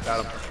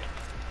 Got him.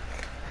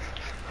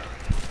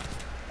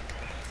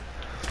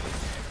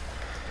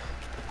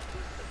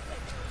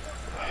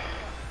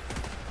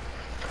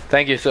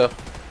 Thank you, sir.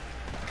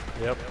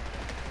 Yep.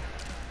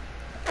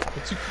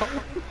 What you call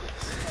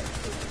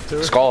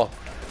him? Skull.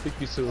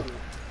 Thank you, Sue.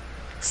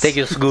 Thank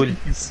you, school.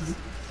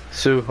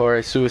 Sue,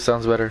 alright, Sue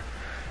sounds better.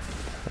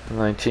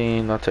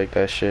 19, I'll take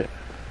that shit.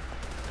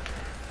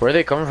 Where are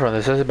they coming from?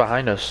 This is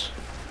behind us.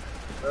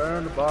 They're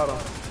in the bottom.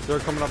 They're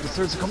coming up the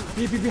stairs. Come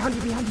behind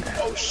you. Behind you.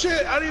 Oh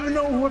shit! I didn't even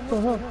know what the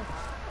hell.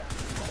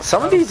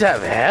 Some of these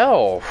have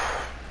health.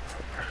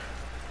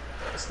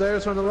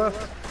 Stairs on the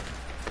left.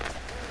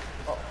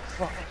 Oh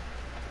fuck.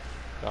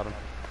 Got him.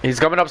 He's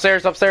coming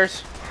upstairs,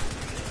 upstairs.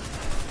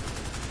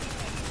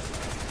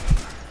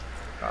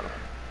 Got him.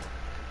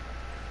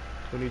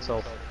 Who needs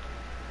help?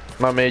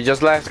 My man,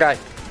 just last guy.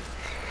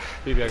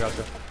 BB, I got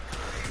you.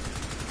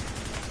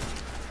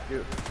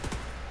 You.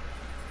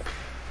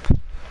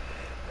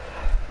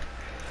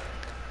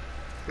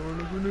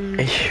 Throwing a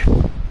grenade.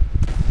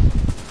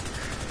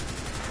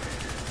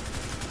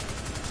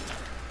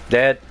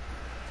 Dead.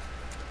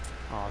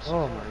 house.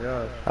 Oh my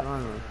gosh.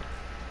 Finally.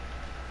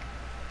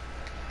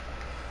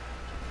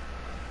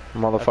 I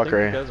think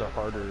Motherfucker. you guys are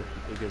harder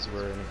because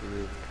we're in a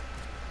group.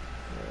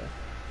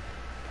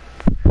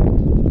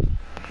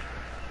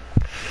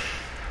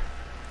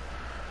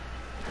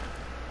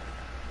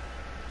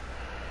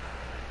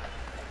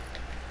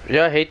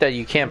 Yeah, I hate that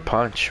you can't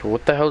punch.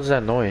 What the hell is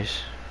that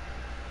noise?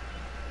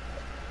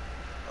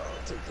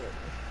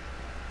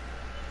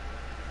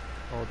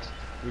 Oh,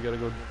 we gotta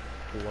go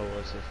below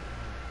us.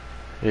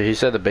 Yeah, he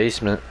said the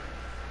basement.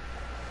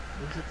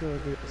 Where's it gonna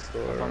be a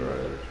store? Up on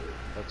the,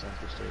 that's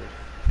not the stairs.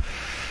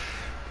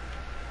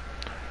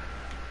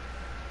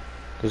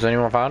 Does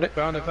anyone found it?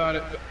 Found it.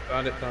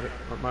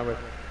 On my way.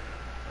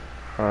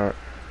 Alright.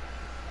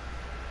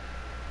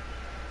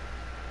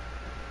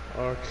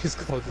 Or he's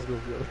called just go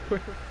the other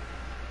way.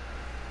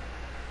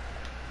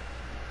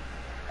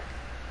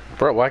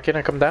 Bro, why can't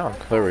I come down?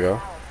 There we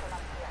go.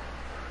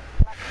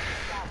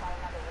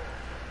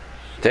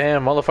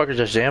 Damn, motherfucker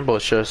just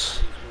ambushed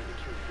us.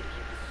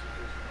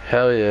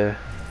 Hell yeah.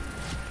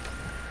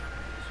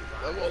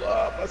 Level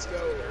up, let's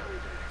go.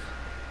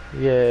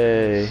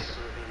 Yay.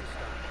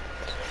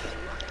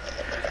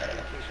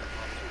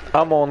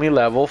 I'm only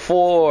level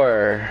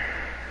 4.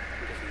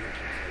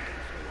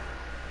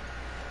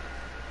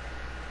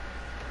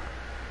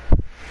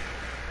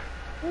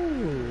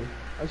 Ooh.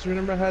 I just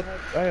remember I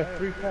had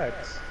 3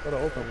 packs. Gotta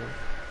open one.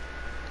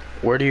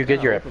 Where do you get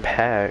Yeah, your open.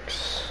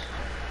 packs?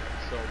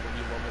 So when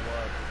you level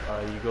up,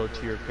 you go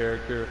to your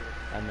character,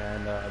 and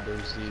then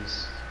there's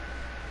these.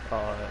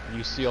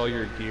 You see all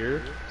your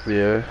gear,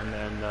 Yeah. and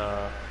then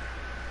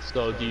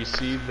so do you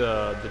see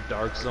the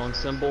dark zone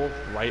symbol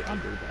right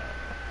under that?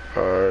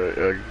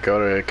 Go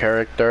to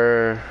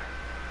character.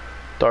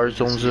 Dark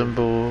zone see it.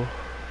 symbol.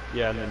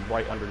 Yeah, and then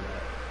right under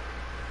that.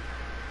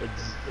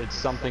 It's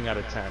something out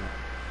of 10.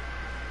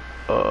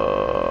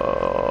 Oh.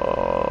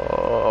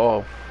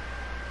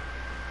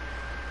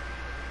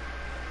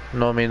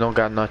 No, me don't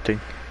got nothing.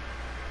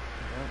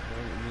 Well,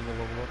 you need to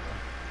level up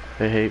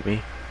They hate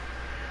me.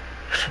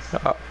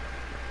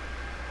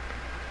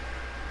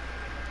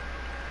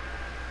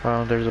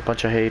 Oh, there's a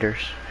bunch of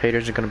haters.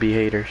 Haters are gonna be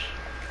haters.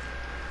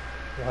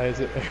 Why is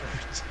it every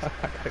time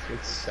I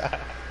get shot?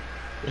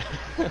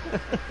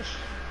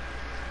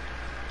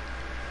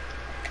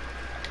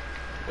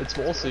 It's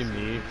mostly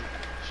me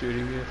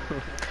shooting you.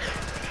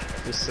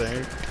 Just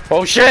saying.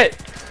 Oh shit!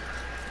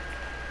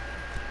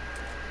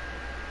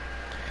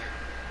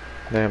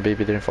 Damn,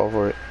 baby didn't fall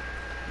for it.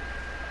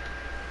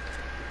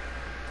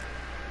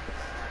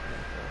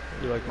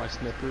 You like my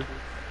snipper?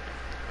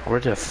 Where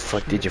the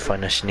fuck did you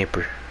find a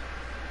sniper?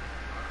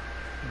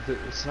 The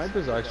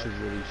sniper's actually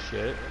really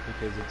shit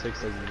because it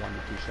takes like 1 to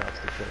 2 shots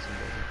to kill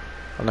somebody.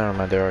 Oh, never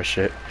mind, there are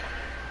shit.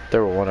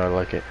 There were one I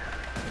like it.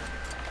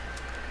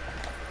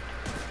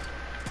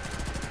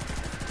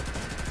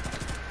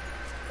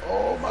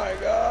 Oh my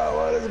god,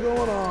 what is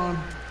going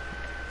on?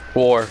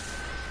 War.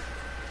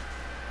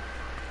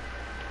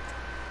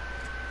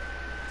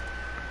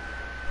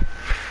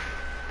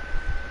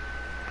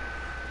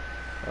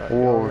 Alright,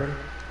 War.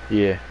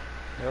 Yeah.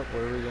 Yep,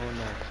 where are we going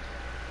next?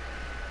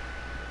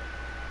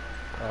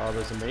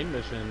 There's a main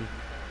mission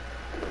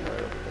right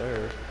over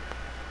there.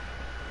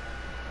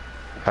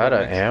 Out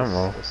of Next is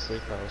ammo. the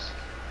safe house.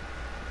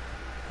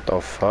 The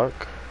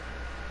fuck?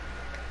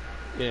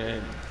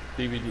 And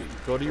DVD,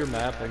 go to your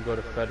map and go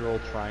to Federal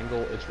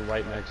Triangle. It's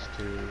right next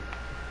to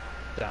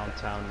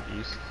downtown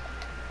east.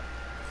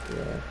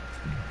 Yeah.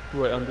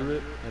 Right under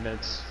it, and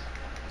it's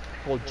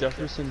called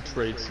Jefferson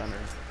Trade Center.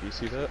 Do you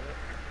see that?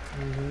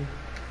 Mm-hmm.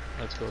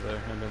 Let's go there.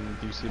 And then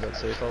do you see that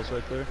safe house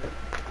right there?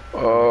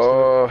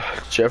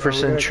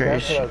 Jefferson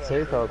Trace. That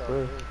safe house,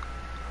 too.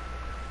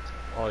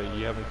 Oh,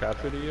 you haven't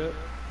captured it yet?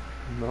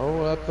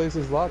 No, that place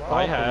is locked off.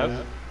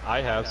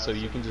 I have, so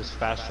you can just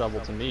fast travel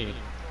to me.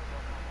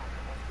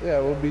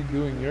 Yeah, we'll be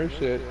doing your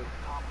shit.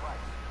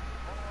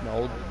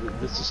 No,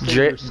 this is still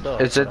your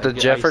stuff. Is it the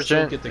Jefferson?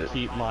 I still get to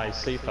keep my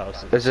safe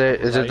houses. Is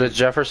it the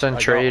Jefferson I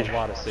got Trade a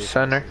lot of safe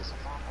Center? houses.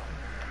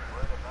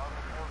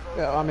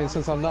 Yeah, I mean,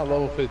 since I'm not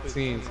level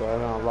 15, so I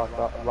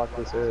don't lock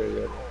this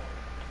area yet.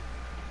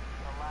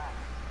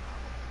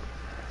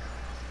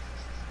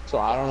 So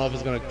I don't know if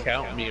it's gonna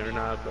count me or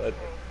not, but it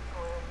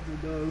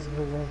does.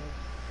 Hold on.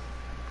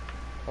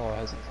 Oh, it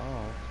hasn't.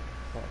 Oh,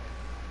 fuck.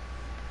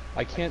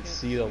 I can't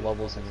see the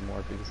levels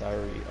anymore because I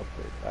already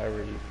upgraded. I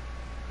already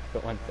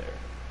went there.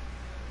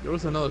 There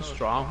was another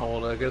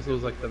stronghold. I guess it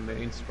was like the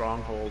main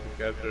stronghold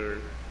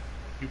after.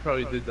 You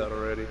probably did that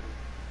already.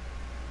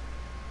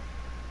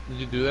 Did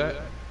you do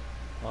that?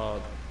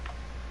 Hold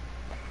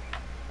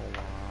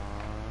on.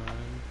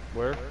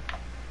 Where?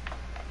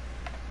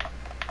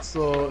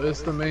 So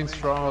it's the main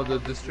stronghold, the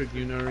District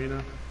Unit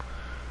Arena.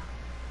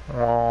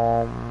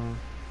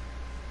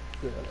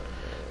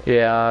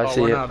 Yeah, I Oh,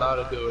 see we're it. not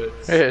allowed to do it.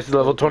 It's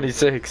level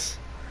 26.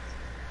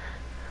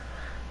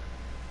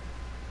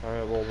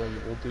 Alright, well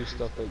then we'll do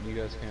stuff that you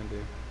guys can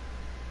do.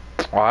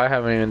 Well, I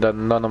haven't even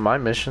done none of my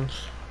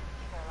missions.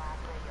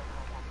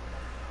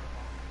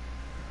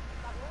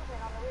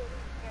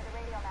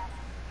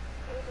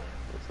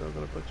 So I'm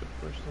gonna put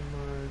Push the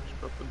march,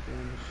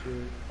 propaganda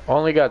shit.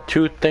 Only got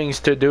 2 things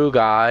to do,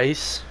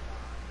 guys.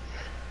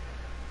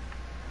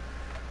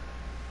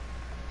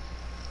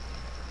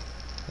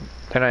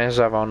 Then I just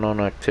have unknown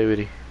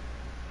activity.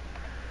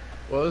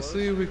 Well, let's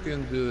see if we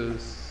can do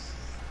this.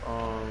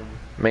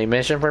 Main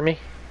mission for me?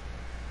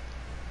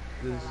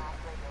 There's,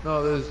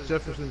 no, there's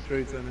Jefferson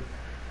Trade Center.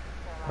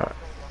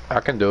 I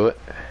can do it.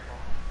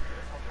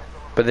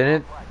 But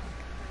didn't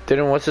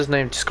what's his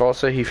name Skull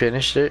say he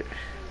finished it?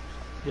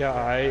 Yeah,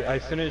 I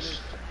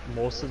finished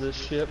most of this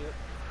ship,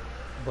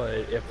 but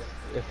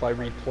if I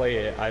replay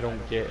it, I don't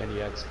get any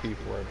XP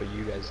for it, but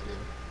you guys do.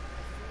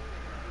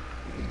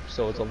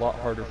 So it's a lot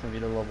harder for me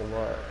to level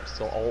up.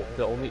 So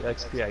the only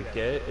XP I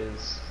get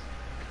is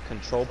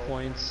control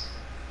points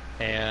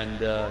and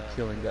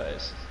killing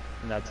guys,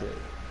 and that's it.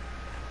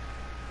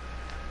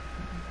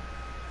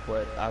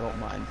 But I don't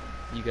mind.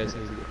 You guys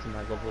need to get to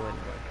my level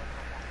anyway.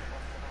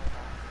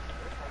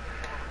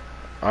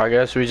 I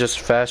guess we just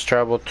fast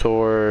travel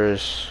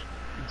towards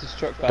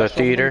the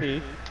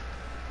theater.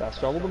 Fast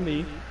travel to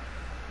me.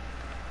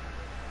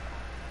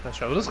 Let's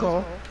travel the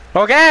skull.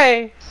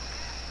 Okay!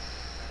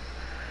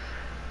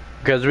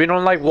 Because we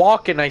don't like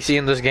walking, I see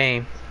in this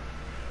game.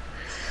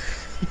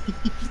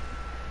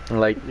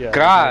 Like, Yeah,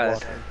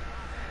 God.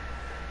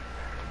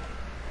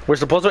 We're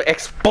supposed to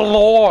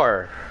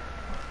explore.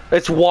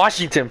 It's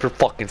Washington, for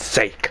fucking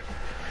sake.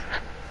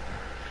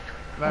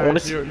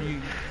 Max, you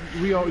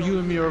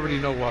and me already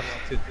know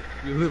Washington.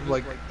 You live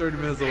like 30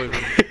 minutes away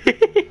from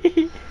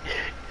me.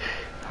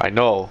 I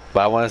know,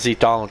 but I want to see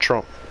Donald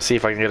Trump. See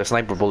if I can get a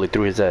sniper bullet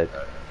through his head.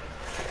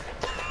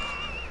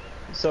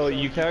 So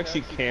you can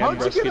actually How'd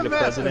you rescue get a the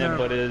mask president, in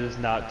but it is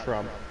not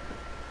Trump.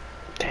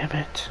 Damn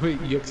it. Wait,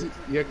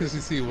 yeah, cause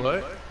you see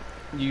what?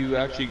 You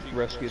actually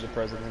rescue the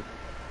president.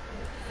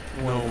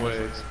 No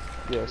way.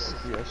 Yes,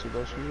 you rescue the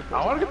I president.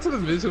 want to get to the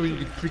mission where you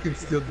can freaking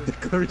steal the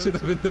Declaration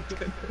of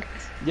Independence.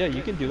 Yeah,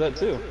 you can do that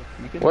too.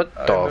 You can. What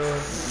the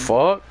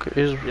fuck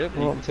is... Yep, you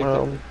can take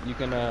you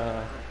can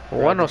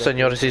Bueno,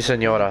 señores y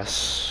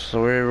señoras.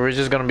 We're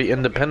just gonna be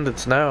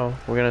independents now.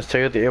 We're gonna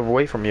take it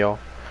away from y'all.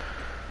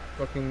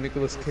 Fucking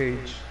Nicolas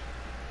Cage.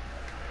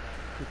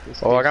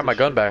 Oh, I got my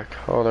gun back.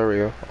 Oh, there we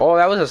go. Oh,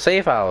 that was a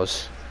safe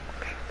house.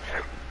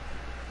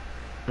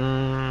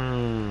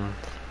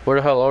 Where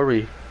the hell are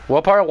we?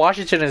 What part of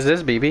Washington is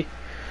this, BB?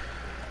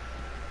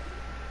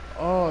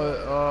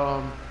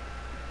 Oh,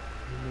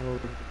 no,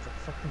 the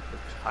fucking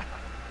forgot.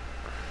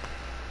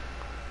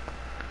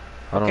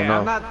 I don't Okay, know.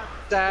 I'm not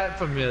that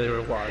familiar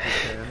with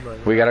Washington,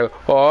 but We gotta go.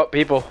 Oh,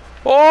 people.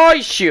 Oh,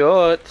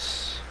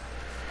 shit.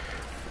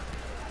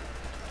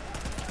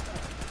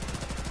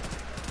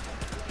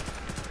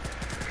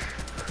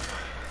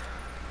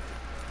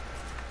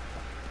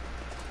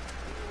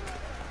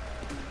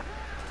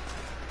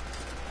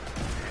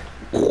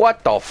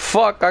 What the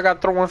fuck? I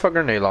got thrown with a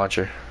grenade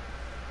launcher.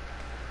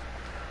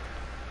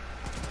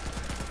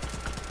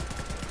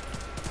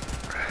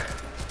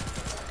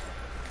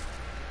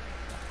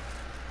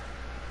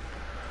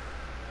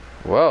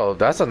 Well,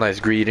 that's a nice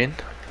greeting.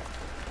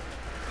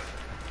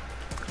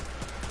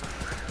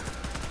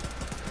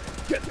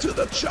 get to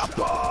the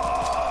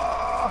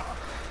chopper.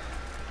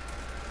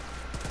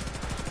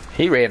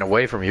 He ran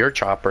away from your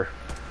chopper.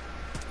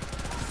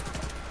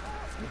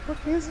 What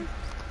is it?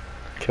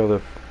 Killed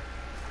him.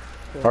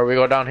 Alright, we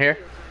go down here?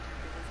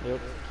 Yep.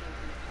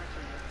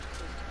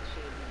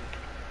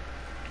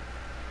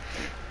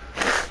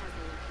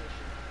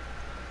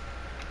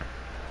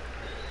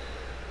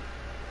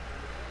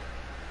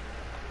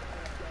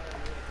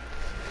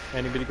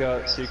 Anybody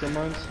got secret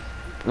mines?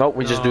 Nope,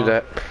 we just do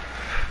that.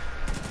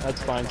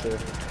 That's fine too.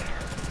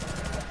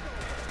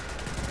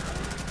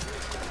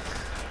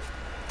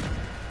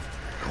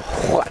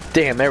 What?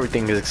 Damn,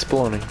 everything is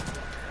exploding.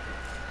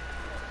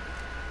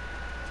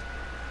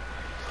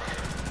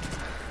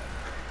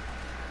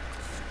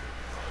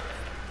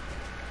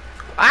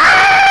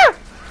 Ah!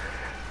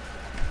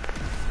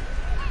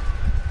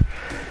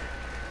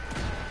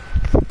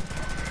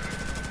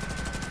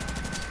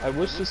 I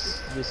wish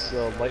this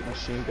light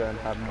machine gun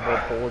had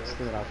more bullets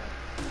than a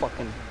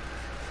fucking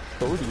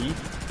 30.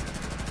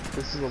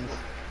 This is a.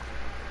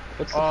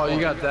 What's the Oh, you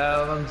point? got that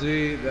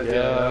LMG? That,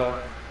 Yeah.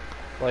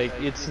 Like,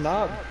 it's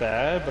not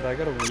bad, but I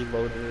gotta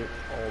reload it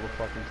all the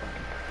fucking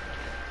time.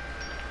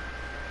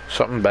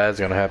 Something bad's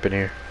gonna happen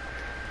here.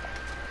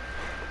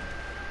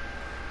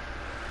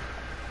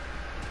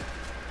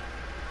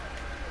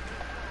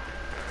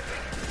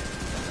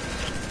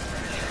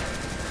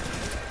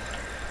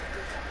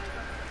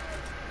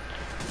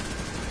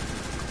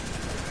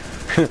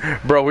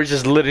 Bro, we're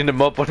just litting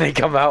them up when they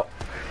come out.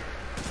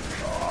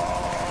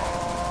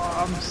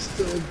 Oh, I'm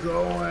still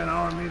going.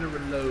 I don't mean to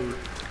reload.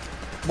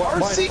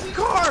 RC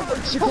car!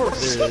 RC car!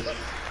 There it is.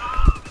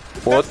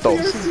 What the?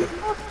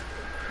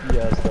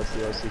 Yes, that's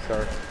the RC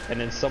car. And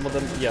then some of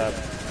them, yeah,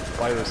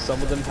 Virus,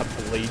 some of them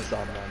have blades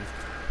on them.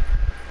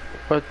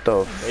 What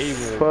the They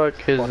will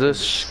fuck is fucking this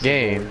destroy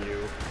game?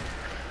 you.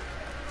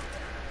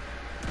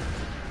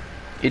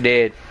 He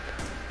did.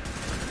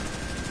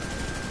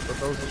 But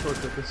those are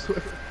shortcut this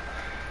way.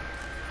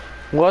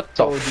 What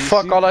the So, do you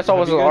fuck? see- All I saw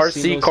was have an you guys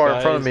seen RC those car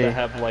in front of guys me. that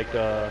have like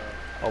a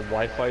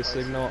Wi-Fi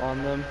signal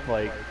on them,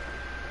 like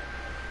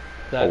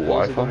that. A Those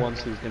are the Wi-Fi?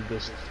 ones who can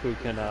use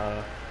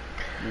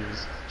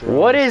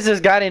What drones. is this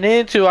gotten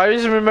into? I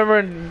just remember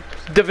in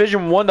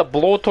Division 1 the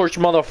blowtorch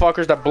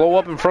motherfuckers that blow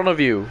up in front of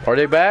you. Are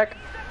they back?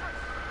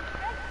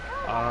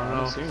 I I don't haven't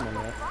know. seen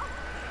them yet.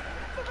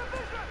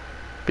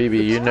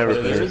 BB, you never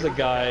There played. is a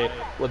guy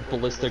with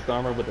ballistic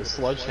armor with a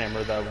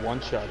sledgehammer that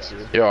one-shots you.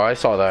 Yo, I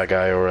saw that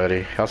guy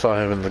already. I saw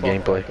him in the Fuck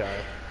gameplay. that guy.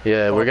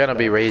 Yeah, we're Fuck gonna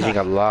be that raising guy.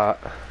 a lot.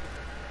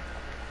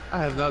 I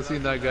have not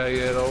seen that guy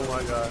yet. Oh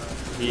my god.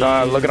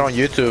 Nah, look it on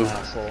He's YouTube. an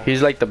asshole.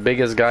 He's like the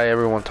biggest guy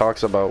everyone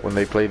talks about when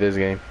they play this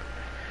game.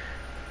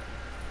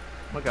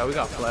 Oh my god, we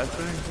got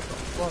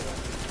flashbangs? What the fuck?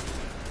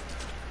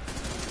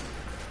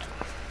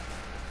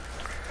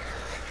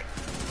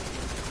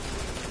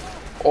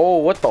 Oh,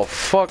 what the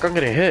fuck? I'm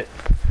getting hit.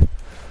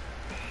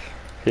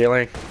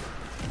 Healing.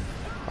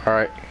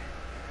 Alright.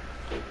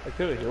 I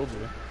could have healed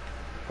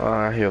you.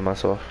 I healed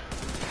myself.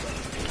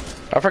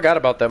 I forgot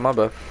about that, my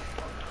bad.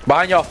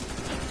 Behind y'all.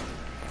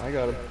 I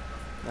got him.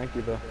 Thank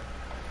you, though.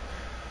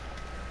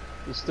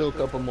 There's still a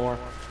couple more.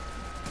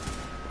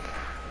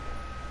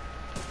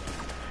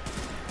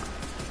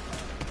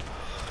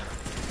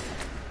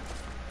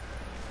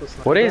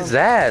 What is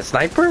that?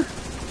 Sniper?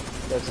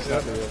 That's a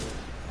sniper. Yeah.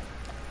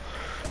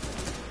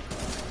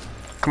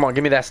 Come on,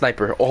 give me that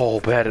sniper. Oh,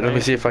 bad. Let me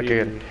see if I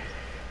can. Maybe.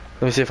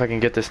 Let me see if I can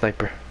get this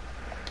sniper.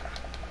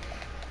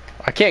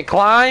 I can't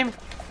climb.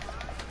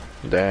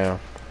 Damn.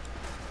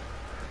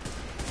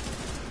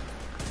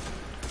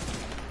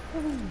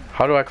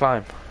 How do I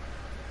climb?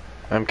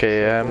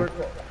 MKM.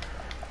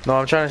 No,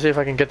 I'm trying to see if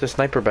I can get the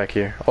sniper back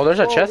here. Oh, there's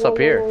a chest up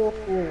here.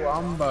 Whoa,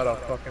 I'm about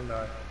to fucking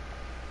die.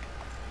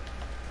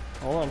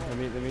 Hold on, let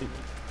me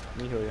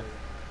heal you.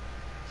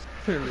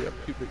 Clearly a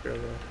pubic hair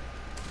though.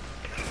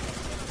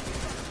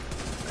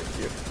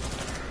 Thank you.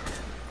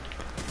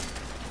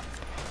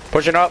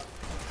 Pushing up.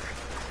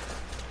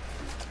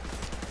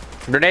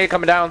 Grenade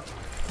coming down.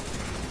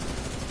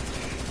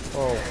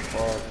 Oh,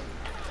 fuck.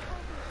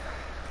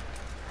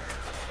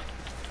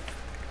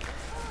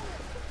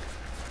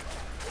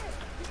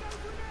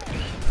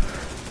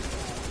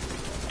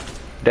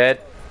 Dead.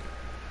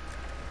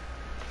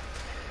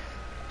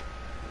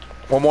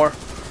 One more.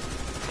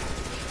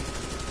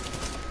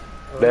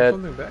 Dead.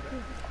 Something back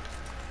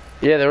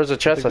here? Yeah, there was a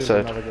chest, I There's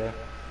said. another guy.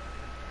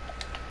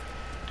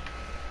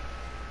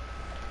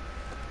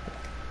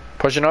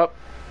 Pushing up.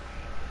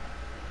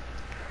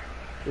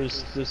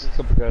 There's a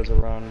couple guys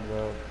around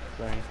the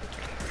thing.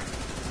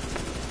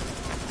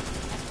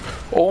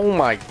 Oh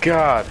my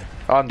god.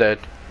 I'm dead.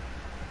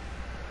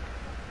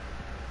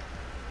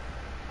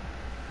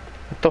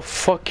 What the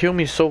fuck killed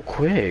me so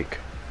quick?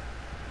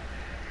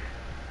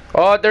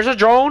 Oh, there's a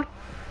drone.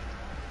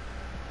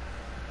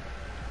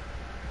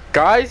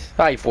 Guys,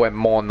 ay fue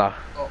mona.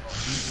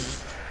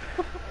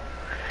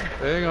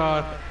 Hang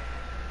on.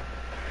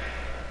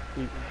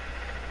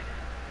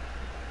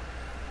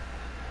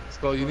 Let's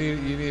go. You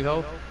need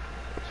help?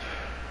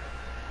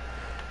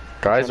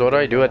 Guys, what do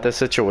I do at this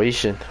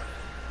situation?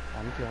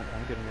 I'm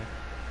getting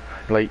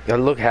it. Like, I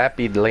look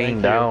happy laying Thank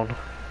you. down.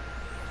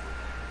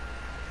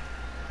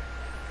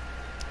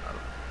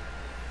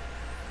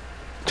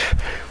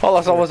 All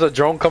I saw was a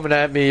drone coming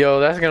at me, yo.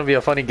 That's gonna be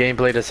a funny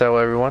gameplay to sell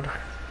everyone.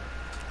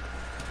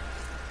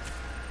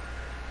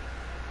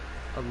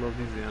 I love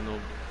these animal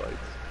fights.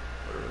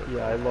 Whatever they're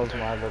Yeah, I called. love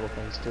my little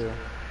things too.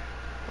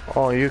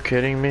 Oh, are you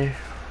kidding me?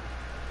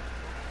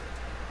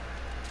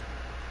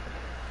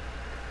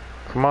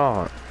 Come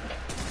on.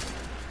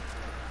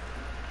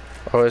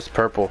 Oh, it's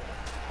purple.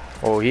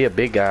 Oh, he a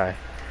big guy.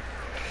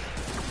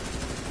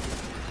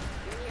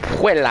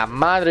 Fue la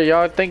madre,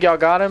 y'all think y'all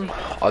got him?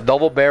 A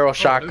double barrel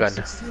shotgun.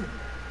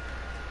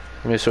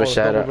 Let me switch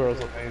that double up. barrel's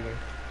amazing.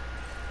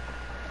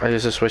 I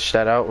just switch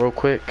that out real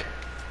quick.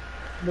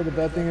 But the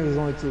bad thing is there's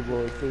only 2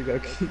 bullets, so you gotta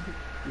keep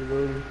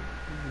reloading.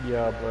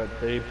 Yeah, but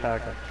they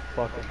pack a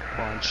fucking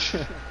punch.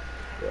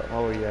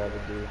 Oh yeah,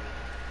 they do.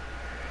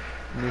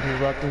 And if you're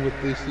rocking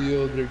with this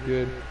shield, you're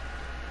good.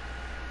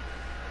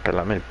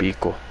 Pelame el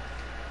pico.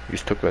 You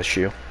just took that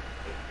shield.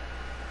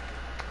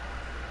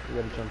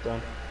 You gotta jump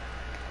down.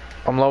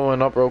 I'm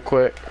leveling up real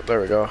quick.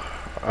 There we go.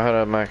 I had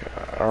to make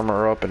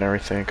armor up and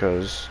everything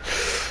because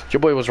your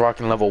boy was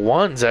rocking level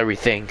 1s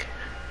everything.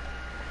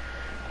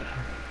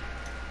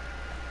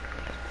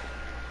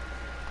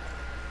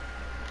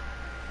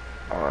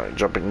 Alright,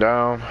 jumping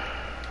down.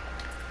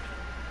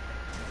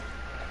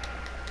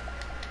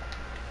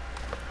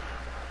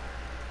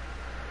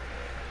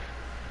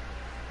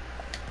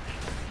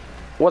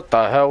 What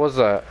the hell was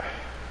that?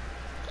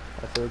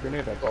 I threw a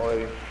grenade at Oh,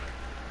 them.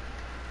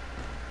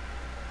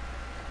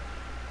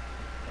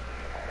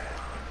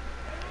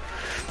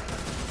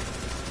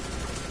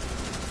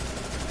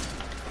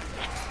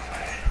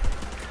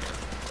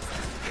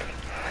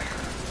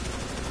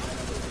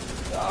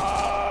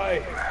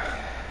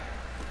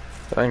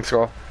 Thanks,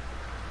 girl.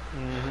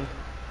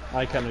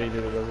 I kinda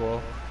needed it as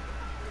well.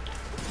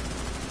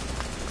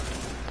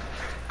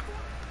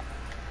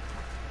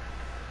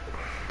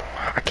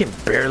 can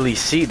barely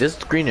see. This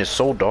screen is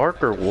so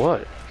dark or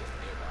what?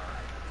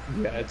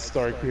 Yeah, it's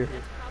dark here.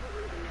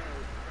 Probably the node.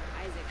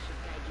 Isaac should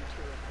guide you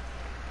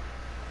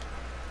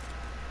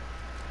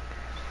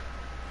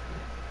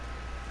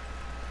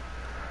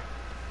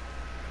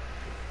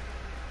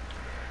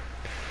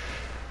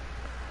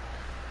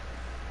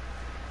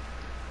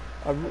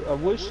to it. I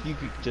wish you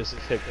could just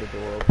kick the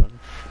door open.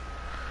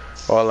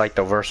 Oh, like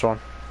the first one.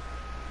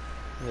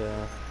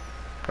 Yeah.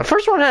 The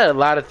first one had a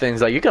lot of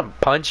things. Like you can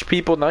punch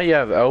people. Now you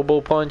have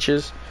elbow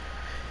punches.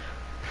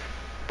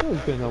 There's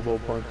been elbow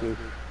punches.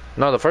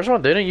 No, the first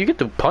one didn't. You get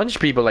to punch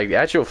people like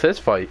actual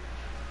fist fight.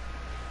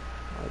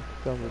 I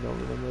definitely don't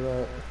remember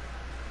that.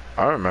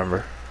 I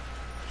remember.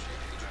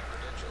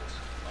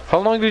 How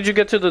long did you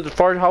get to the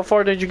far? How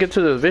far did you get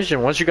to the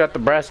division? Once you got the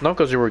brass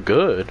knuckles, you were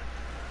good.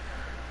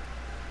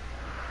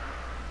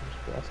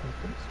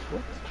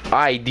 What?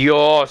 Ay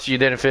Dios, you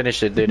didn't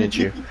finish it, didn't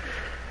you?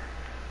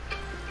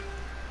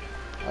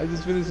 I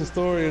just finished the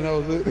story and that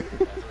was it.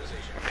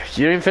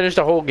 You didn't finish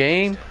the whole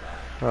game?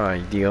 Ay I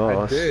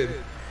Dios. did.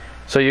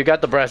 So you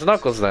got the brass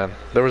knuckles then?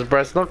 There was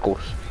brass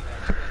knuckles.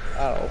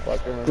 I don't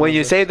fucking remember. When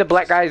you saved the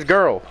black guy's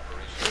girl. That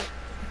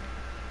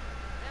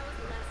was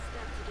the last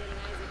step to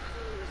getting Isaac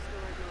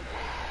fully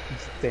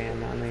restored,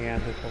 Damn, on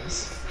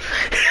Neanderthals.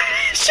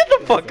 Shut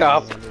the fuck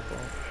up.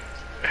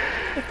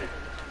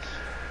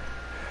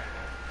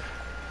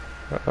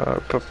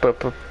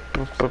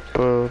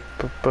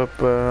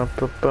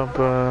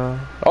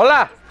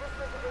 Hola.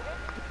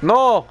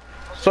 No,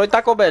 soy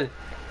Taco Bell.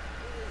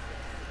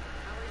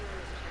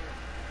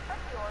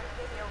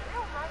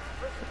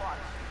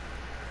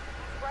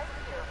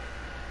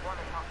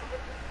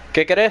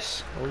 ¿Qué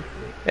querés?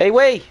 Hey,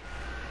 güey.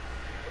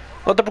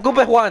 No te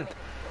preocupes, Juan.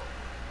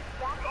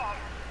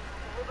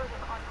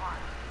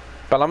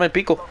 Palame el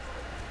pico.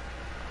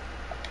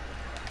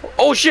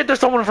 Oh shit, there's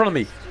someone in front of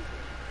me. Just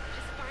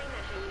find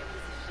that hyena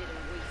piece of shit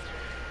and waste her.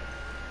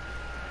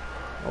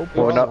 Oh,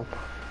 Moving wow. up.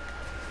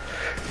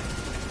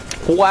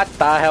 What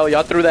the hell?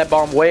 Y'all threw that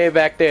bomb way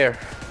back there.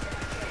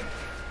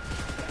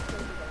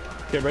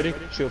 Get ready.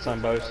 Shield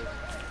time, boys.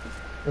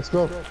 Let's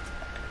go.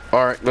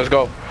 Alright, let's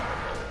go.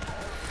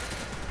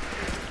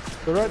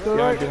 To the right, to the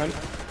Yeah, right. behind.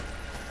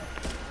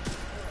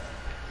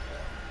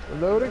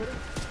 Reloading.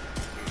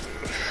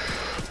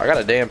 I got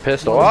a damn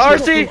pistol.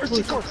 RC!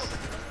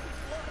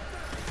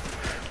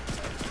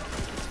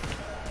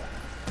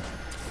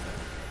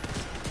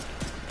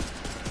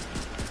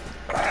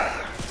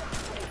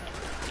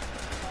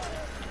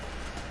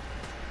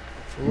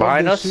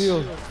 Behind Love us? this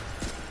shield.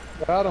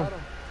 Got him.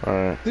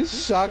 Alright.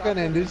 This shotgun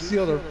and this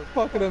shield are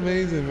fucking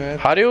amazing, man.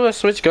 How do you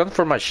switch gun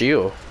for my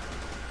shield?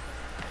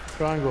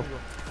 Triangle.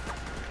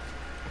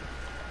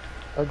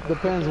 It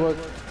depends what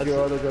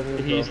your other gun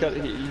is. He's though.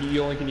 got.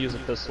 You only can use a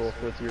pistol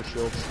with your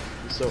shields.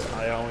 So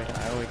I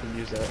only can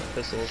use that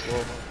pistol as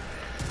well.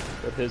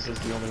 But his is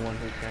the only one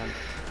who can.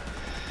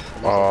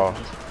 Oh.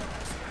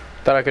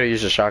 Thought I could have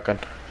used a shotgun.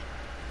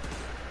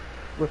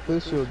 With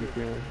this shield you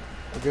can.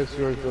 I guess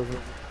yours doesn't.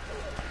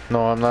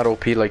 No, I'm not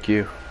OP like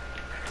you.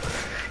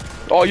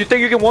 Oh, you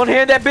think you can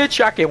one-hand that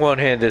bitch? I can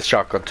one-hand this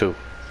shotgun too.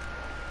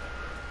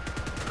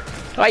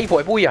 Ahí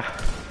fue, buya.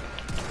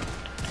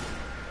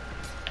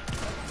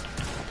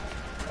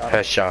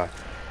 Headshot.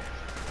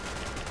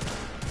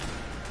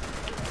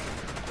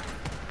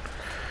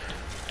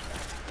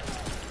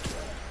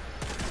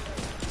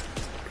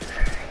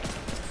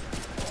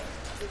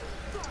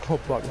 Oh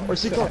fuck.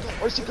 RC car.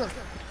 RC car.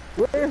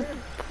 Where?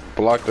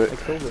 Blocked it.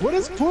 What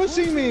is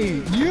pushing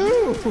me?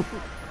 You!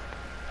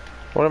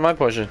 What am I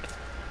pushing?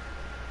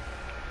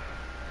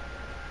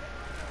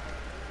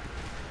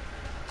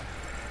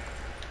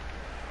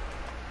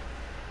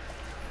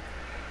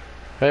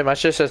 Hey, my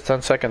shit says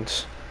 10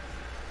 seconds.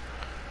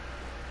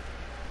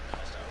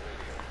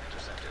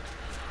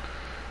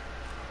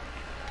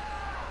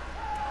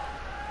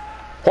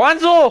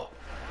 Juanzo!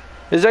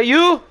 Is that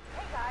you?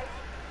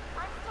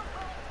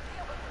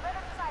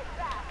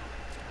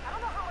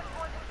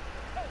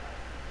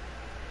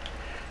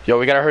 Yo,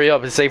 we gotta hurry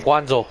up and save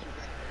Juanzo.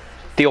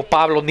 Tío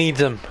Pablo needs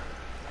him.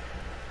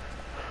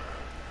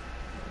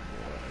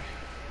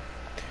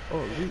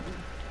 Oh,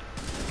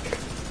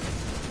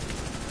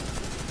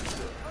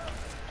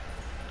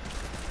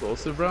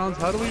 explosive rounds?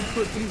 How do we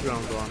put these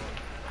rounds on?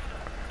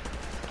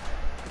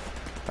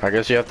 I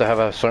guess you have to have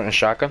a certain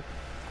shotgun.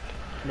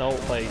 No,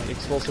 like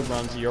explosive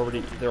rounds.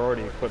 They're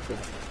already equipped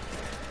with.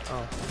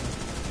 Oh.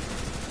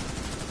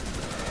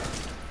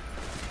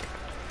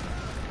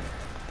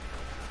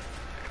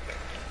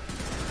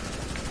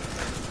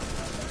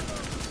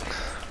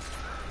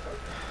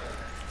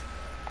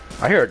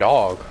 I hear a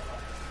dog.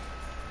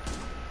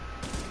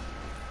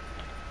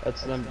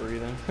 That's them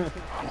breathing.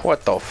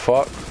 What the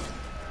fuck?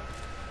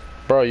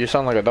 Bro, you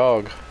sound like a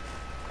dog.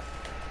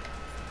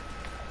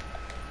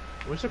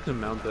 Wish I could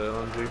mount the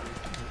LMG.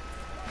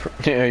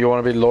 Yeah, you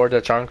wanna be Lord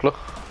of Chancla?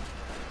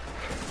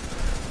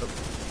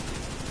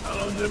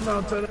 LMG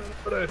mounted.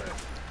 They're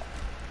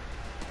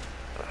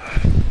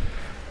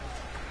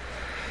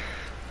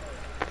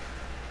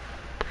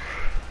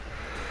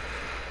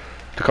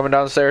coming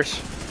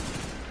downstairs.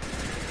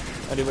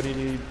 Anybody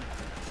need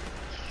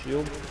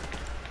shield?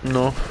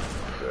 No.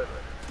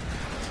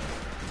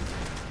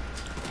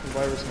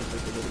 Virus can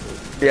take a little bit.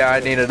 Yeah, I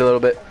needed a little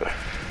bit.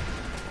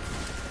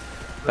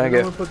 Thank I'm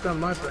you. gonna put down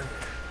my thing.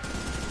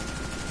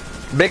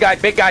 Big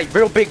guy,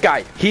 real big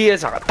guy. He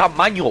is a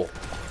tamaño.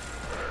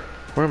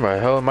 Where the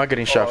hell am I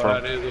getting shot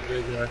from? That is a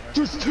big guy.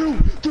 There's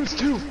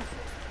two!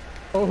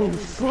 Oh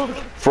fuck!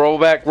 Roll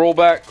back.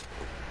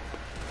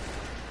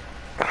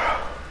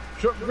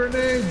 Drop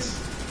grenades!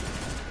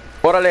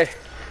 Órale.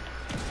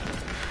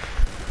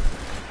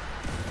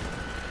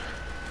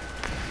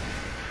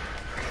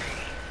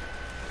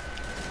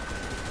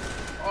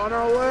 On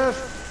our left,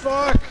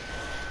 fuck!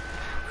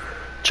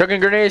 Chucking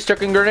grenades.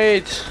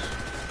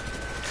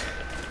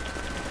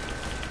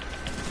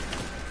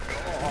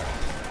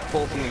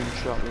 Both of them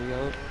shot me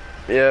out.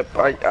 Yep,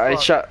 I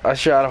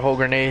shot a whole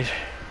grenade.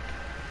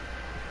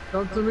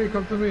 Come to me.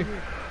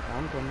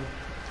 I'm coming.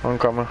 I'm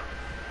coming.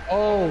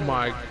 Oh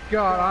my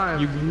god, I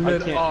am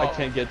lit I up.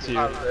 can't get to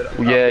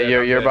you.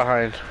 Yeah, you're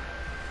behind.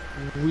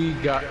 We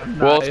got.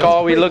 Well,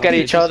 Skull, we look at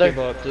each other.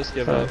 Just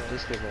give up.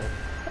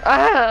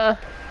 Ah!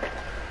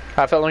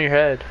 I fell on your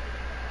head.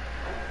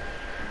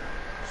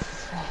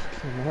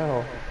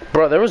 No.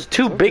 Bro, there was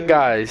two big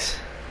guys.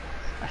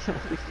 I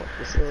don't really fuck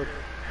this up.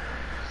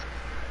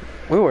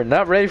 We were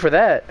not ready for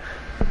that.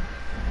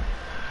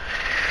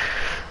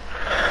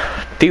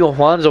 Tio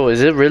Juanzo,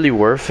 is it really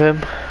worth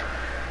him?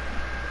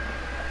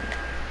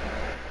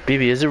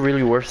 BB, is it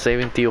really worth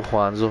saving Tio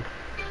Juanzo?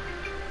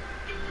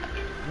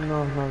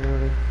 No, not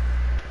really.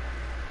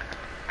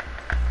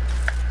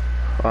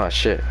 Oh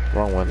shit,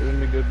 wrong one. You're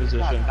in a good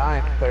position.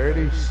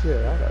 9:30.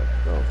 Shit, I gotta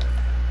go.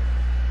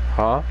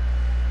 Huh?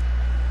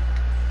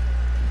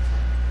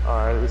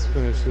 All right, let's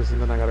finish this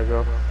and then I gotta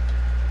go.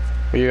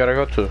 Where you gotta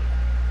go to?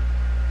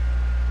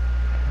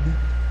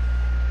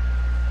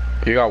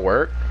 You got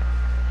work?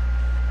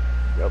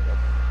 Yep.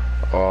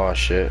 Oh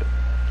shit.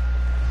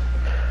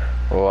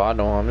 Well, I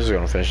know. I'm just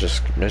gonna finish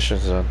this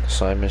missions and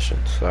side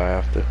missions. I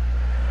have to.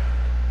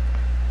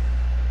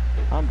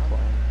 I'm fine,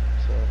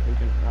 so we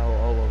can. I'll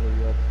over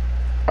you up.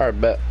 All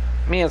right, bet.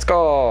 Me and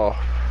Skull.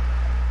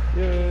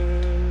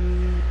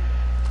 Yay!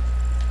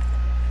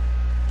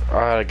 I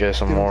gotta get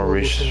some more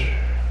research.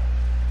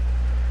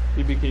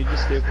 BB, can you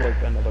just stay for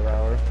like another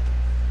hour?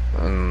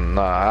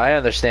 Nah, I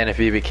understand if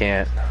BB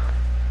can't.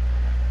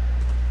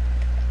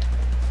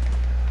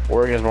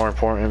 Work is more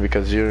important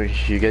because you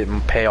get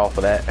pay off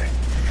of that.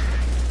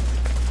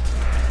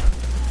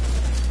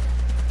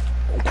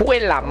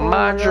 Quella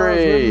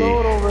madre!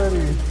 Load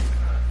already.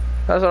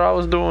 That's what I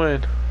was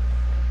doing.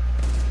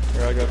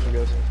 Here, I got you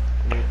guys.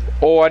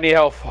 Oh, I need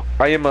help.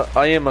 I am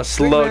a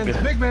slug.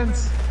 Big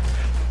man's.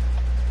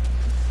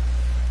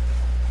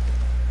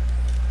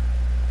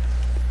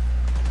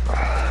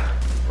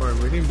 Alright,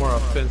 we need more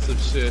offensive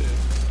shit.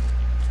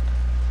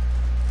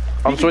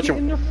 I'm Get switching.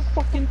 in your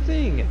fucking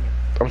thing.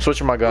 I'm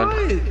switching my gun.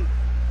 What?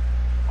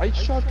 I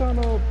shot down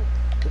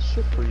the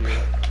ship for you.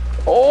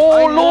 Oh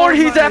I Lord,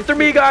 know he's my after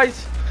me,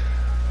 guys.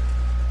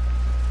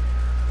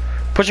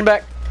 Pushing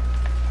back.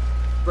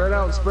 Spread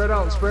out, spread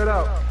out, spread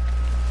out.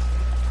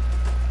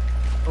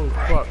 Oh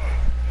fuck.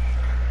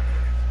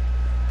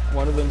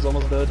 One of them's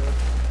almost dead.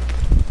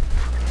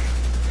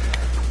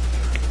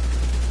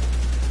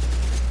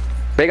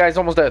 Big guy's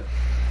almost dead.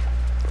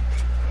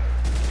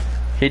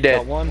 He Got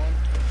dead. one.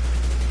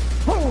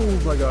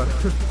 Oh my god.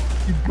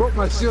 You broke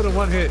my shield in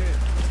one hit.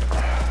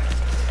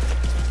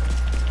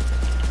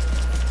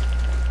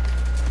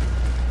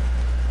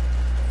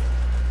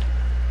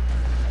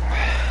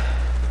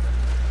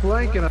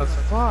 Flanking us,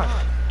 fuck.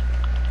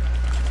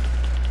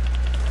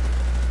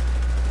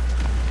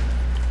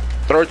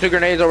 Throw 2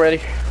 grenades already.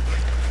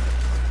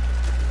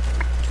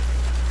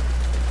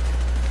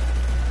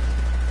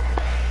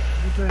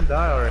 You didn't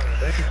die already.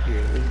 Thank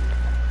you.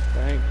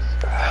 Thanks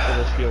for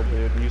the shield,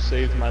 dude. You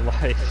saved my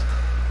life.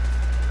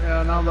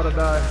 Yeah, now I'm about to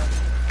die.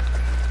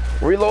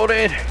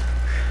 Reloaded.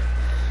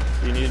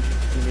 You need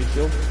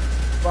shield?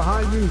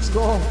 Behind you,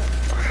 Skull.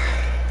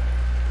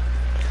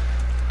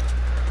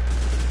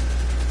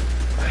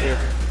 Here.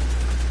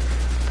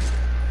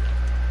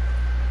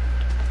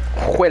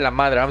 Juela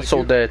madre, I'm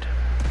so dead.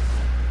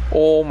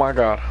 Oh my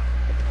god.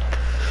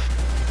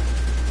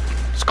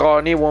 Skull,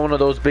 I need one of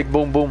those big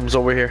boom booms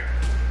over here.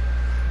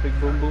 Big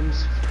boom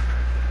booms.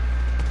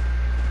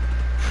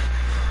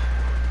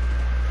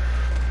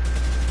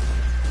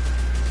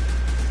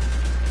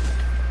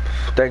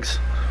 Thanks.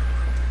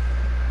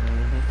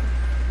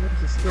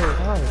 This is still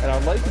alive. And I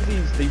like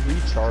these, they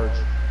recharge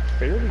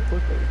fairly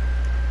quickly.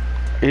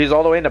 He's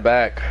all the way in the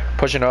back,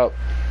 pushing up.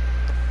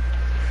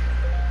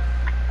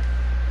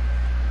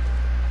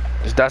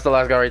 That's the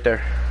last guy right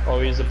there. Oh,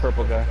 he's a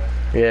purple guy.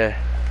 Yeah.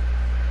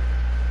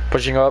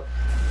 Pushing up.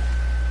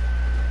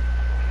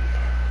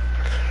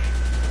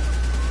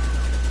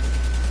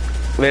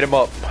 Lit him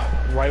up.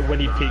 Right when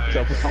he peeked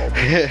up, I almost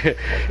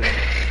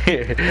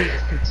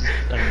just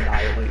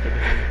annihilated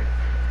him.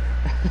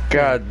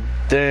 God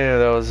damn,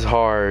 that was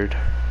hard.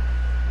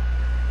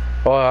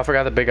 Oh, I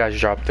forgot the big guys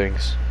drop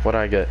things. What did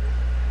I get?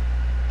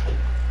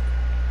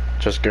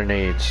 Just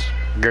grenades.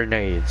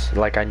 Grenades.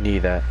 Like I need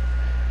that.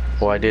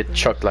 Well, I did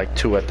chuck like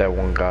 2 at that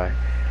one guy.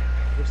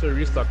 There's a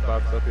restock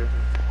box up here.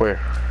 Where?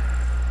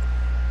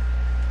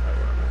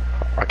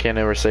 I can't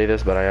ever say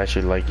this, but I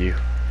actually like you.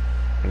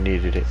 I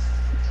needed it.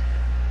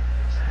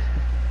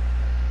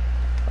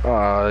 You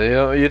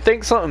know, you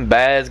think something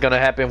bad is gonna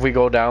happen if we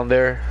go down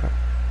there?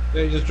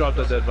 They just dropped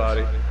a dead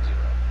body.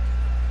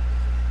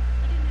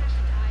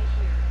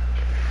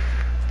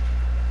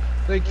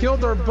 They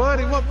killed our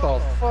buddy, what the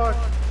fuck?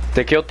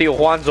 They killed Tio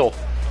Juanzo.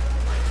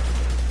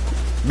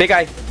 Big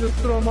guy. Just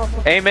throw him off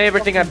the Aim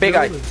everything at big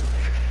guy. building.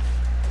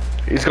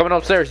 He's coming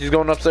upstairs. He's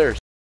going upstairs.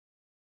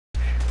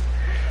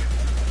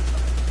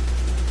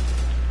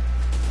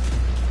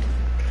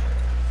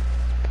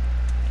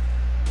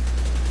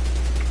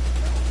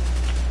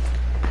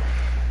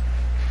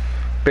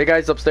 Big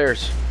guy's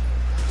upstairs.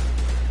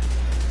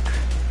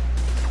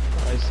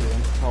 I see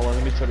him. Hold on,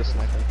 let me try to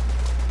snipe him.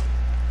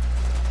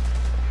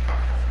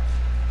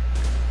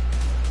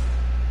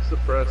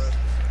 Suppressed.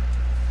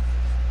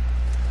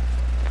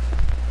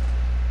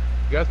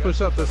 You guys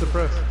push up, they're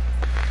suppressed.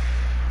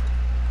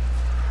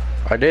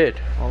 I did.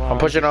 Hold on, I'm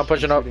pushing up, just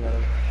pushing up. shooting at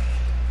him.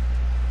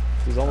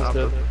 He's almost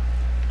dead.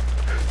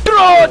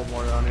 Throw it!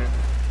 More down here.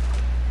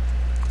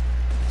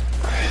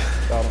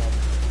 Got him.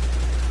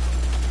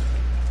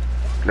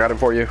 Got him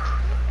for you.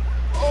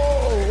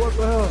 Oh, what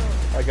the hell?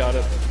 I got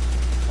it.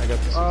 I got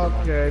this.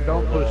 Okay,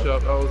 don't push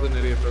up. I was an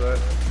idiot for that.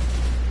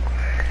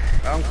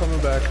 I'm coming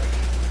back.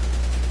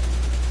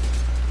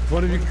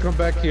 One of you can come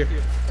back here.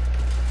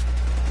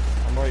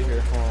 I'm right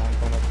here. Hold on, I'm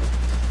coming up.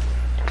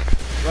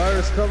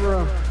 Virus, cover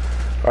him.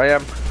 I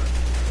am.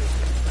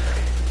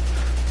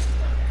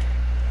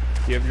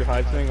 Do you have your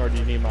hive thing or do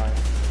you need mine?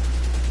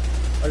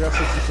 I got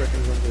 60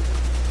 seconds on this.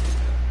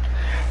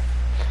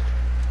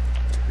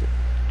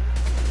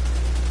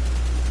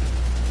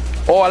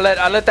 Oh, I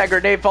let that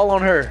grenade fall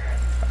on her.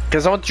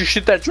 Cause I want to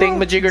shoot that thing,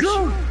 majiggers.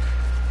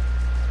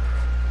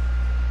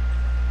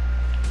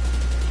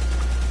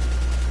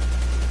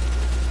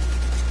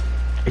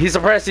 He's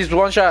suppressed. He's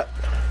one shot.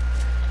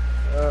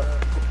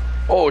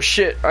 Oh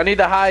shit! I need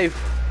the hive.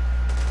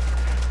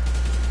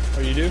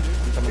 Oh, you do?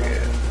 I'm coming up.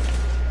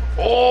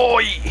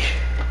 Oh!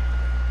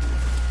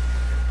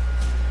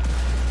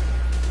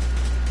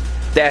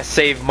 That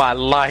saved my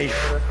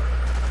life.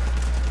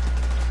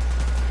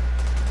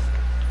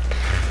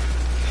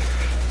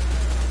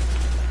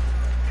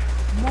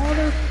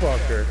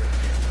 Motherfucker.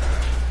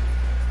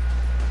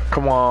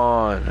 Come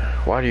on.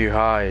 Why do you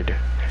hide?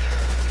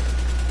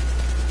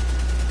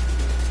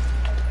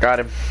 Got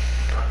him.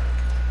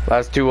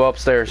 Last 2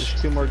 upstairs.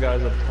 There's 2 more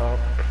guys up top.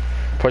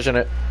 Pushing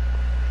it.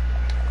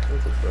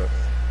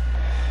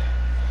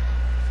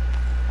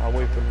 I'll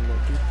wait for them to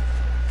keep.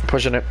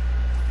 Pushing it.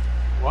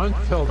 One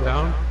fell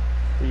down.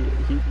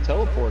 He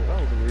teleported. That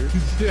was weird.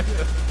 Yeah.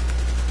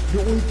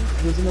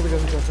 There's another guy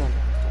who got down.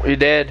 We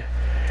dead.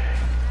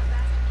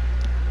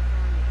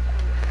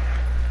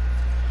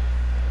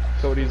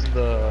 Cody's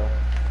the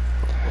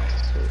what's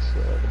his face?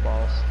 The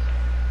boss.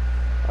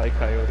 Coyote,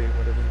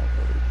 whatever. Not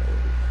Cody,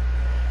 Coyote.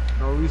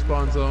 No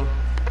respawn zone.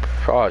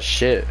 Oh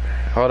shit.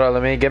 Hold on,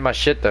 let me get my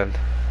shit done.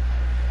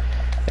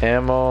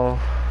 Ammo. Oh,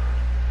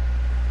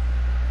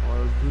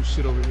 there's blue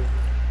shit over here.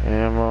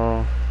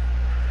 Ammo.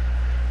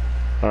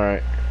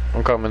 Alright.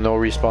 I'm coming, no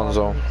respawn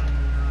zone.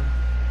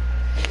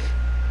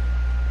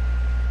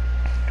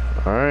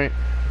 Alright.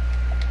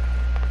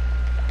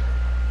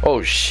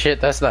 Oh shit,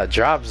 that's not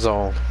drop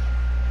zone.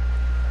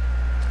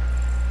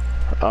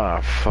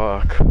 Ah,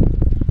 fuck.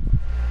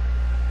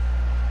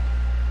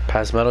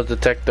 Pass metal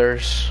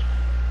detectors.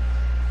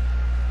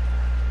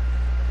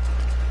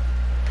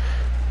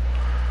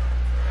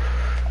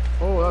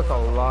 Oh, that's a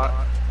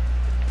lot.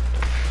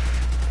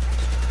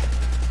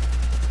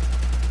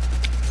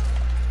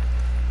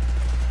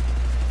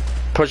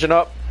 Pushing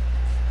up.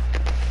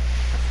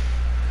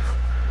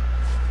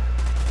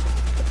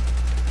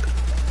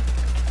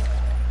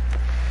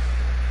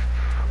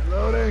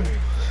 Loading.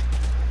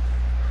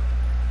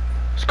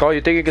 Skull,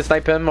 you think you can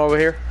snipe him over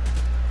here?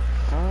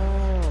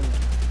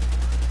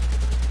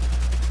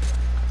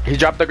 He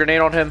dropped the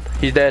grenade on him.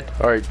 He's dead.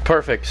 Alright,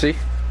 perfect. See?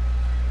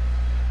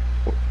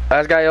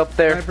 Last guy up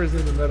there. Sniper's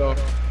in the middle.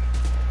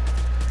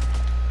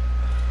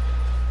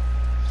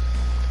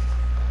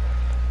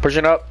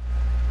 Pushing up.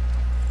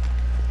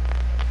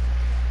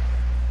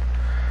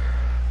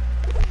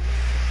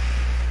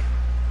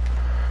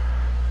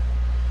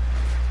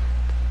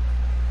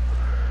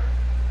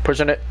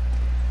 Pushing it.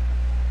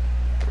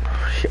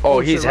 Oh,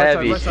 he's shit, right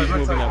heavy. side, He's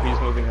moving up. He's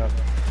moving up.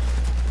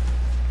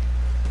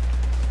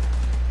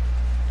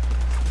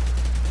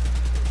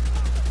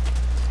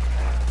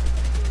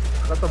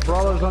 Got the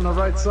brawlers on the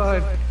right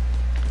side.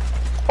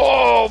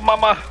 Oh,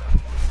 mama.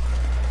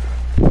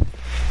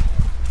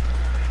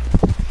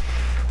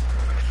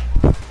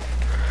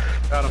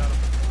 Got him.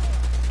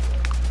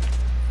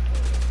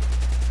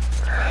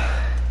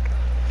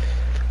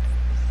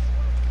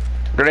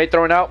 Grenade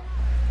throwing out.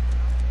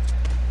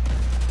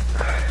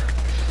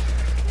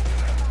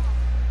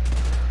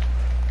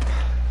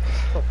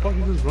 Oh, fuck,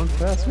 you just run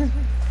past me?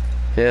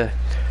 Yeah.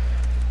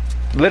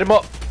 Lit him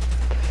up.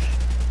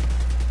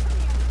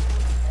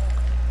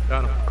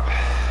 Got him.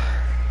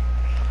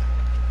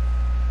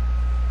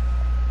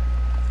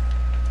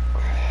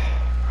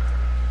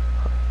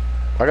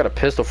 I got a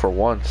pistol for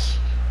once.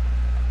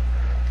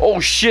 Oh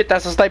shit,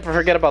 that's a sniper.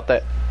 Forget about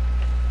that.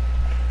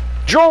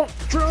 Drone!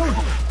 Drone!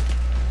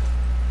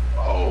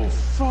 Oh,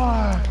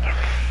 fuck.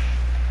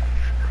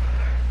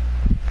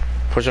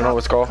 Pushing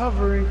over skull.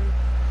 Covering.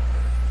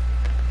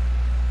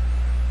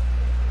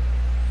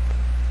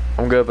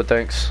 I'm good, but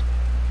thanks.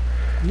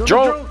 No,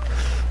 Drone!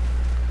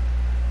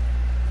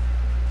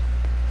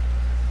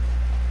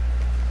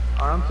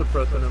 I'm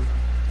suppressing him.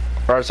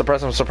 Alright,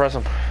 suppress him, suppress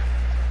him.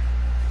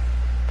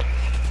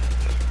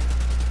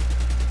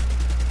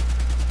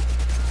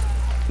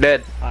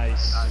 Dead.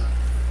 Nice.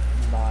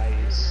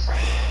 Nice.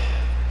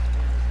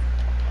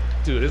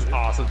 Dude, it's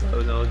awesome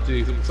to know,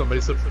 dude,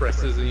 somebody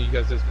suppresses and you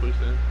guys just push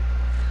in.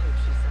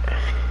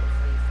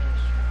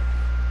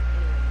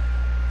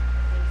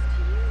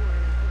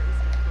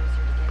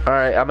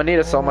 Alright, I'm gonna need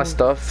to sell my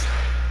stuff.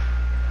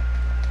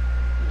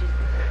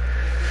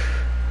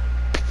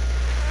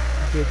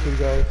 Good for you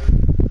guys.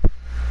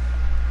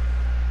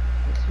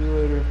 See you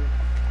later.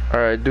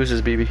 Alright,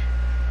 deuces, BB.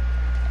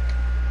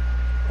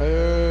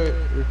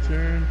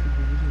 Return to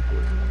division 4.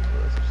 Oh,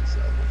 that's what she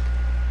said.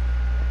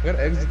 I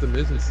gotta exit the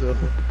mission still.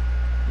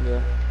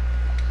 Yeah.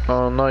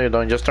 Oh, no you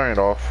don't, just turn it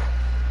off.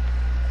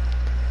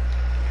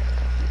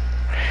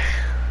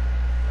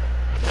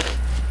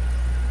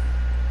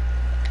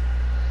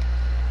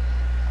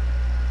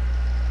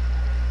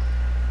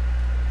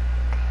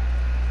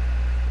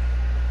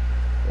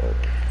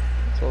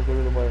 So I'll go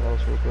to the White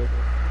House real quick.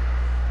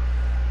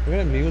 We're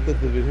gonna meet with the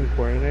division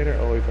coordinator.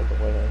 Oh, he's at the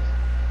White House.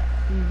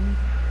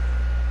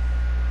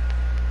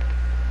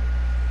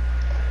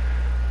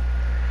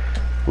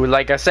 Well,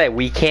 like I said,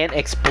 we can't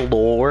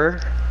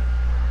explore.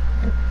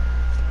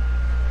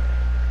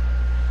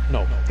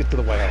 No, get to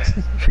the White House.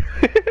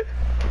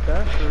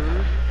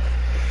 Faster.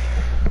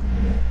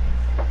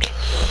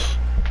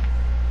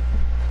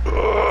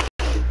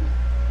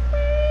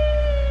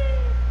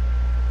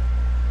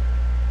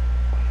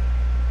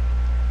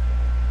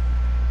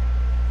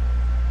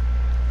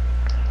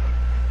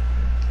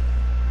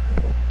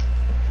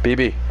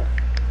 BB.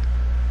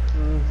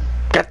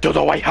 Get to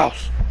the White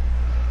House.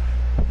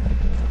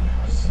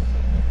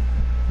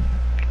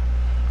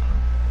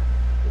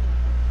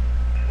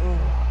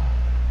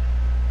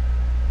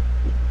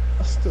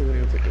 I still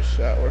didn't even take a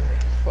shower.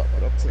 Fuck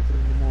it, I'll take it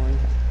in the morning.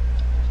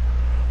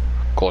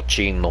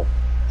 Cochino.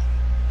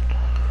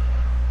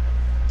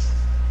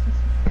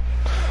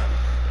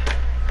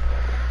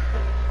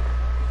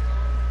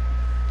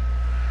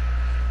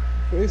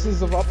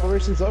 Bases of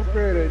operations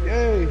upgraded,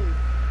 yay! Agent,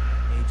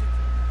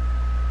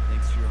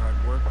 thanks to your hard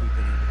work, we've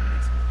been able to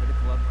make some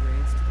critical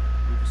upgrades.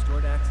 We've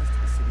restored access to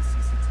the city's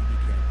CCTV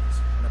cameras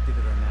and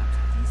updated our maps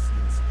of DC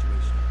and the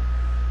situation.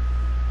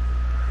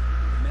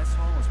 The mess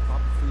hall is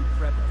proper food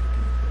prep and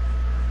cooking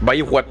equipment.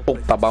 Vaya hijo de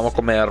puta, vamos a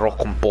comer arroz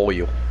con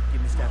pollo.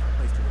 Giving staff a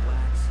place to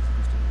relax,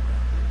 boosting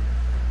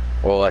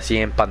morale. O así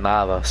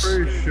empanadas.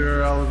 Pretty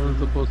sure I wasn't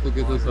supposed to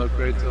get this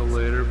upgrade till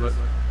later, but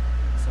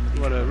Some of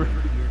these whatever. are here to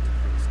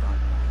create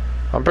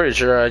stockpile. I'm pretty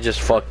sure I just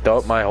fucked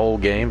up my whole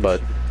game,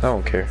 but I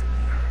don't care. It's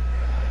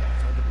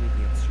hard to believe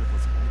we have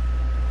surplus of everything.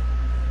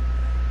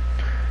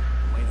 The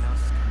White House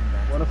is coming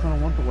back. What if I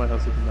don't want the White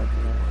House to come back to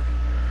that?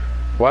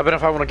 What happened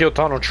if I want to kill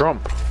Donald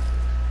Trump?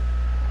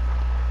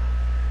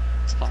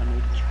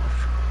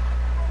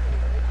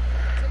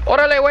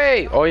 Orale,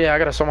 way! Oh yeah, I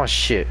gotta sell my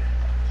shit.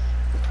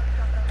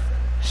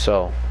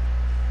 So,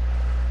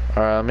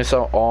 alright, let me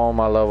sell all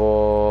my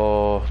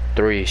level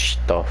 3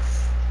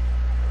 stuff.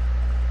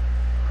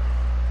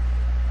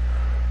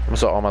 I'm gonna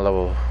sell all my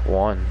level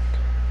 1.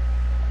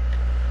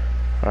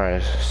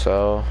 Alright,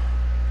 so,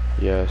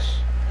 yes.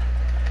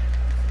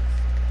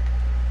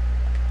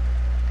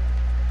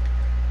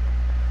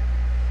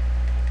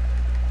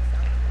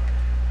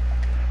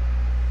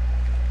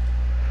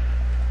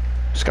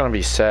 It's gonna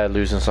be sad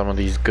losing some of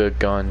these good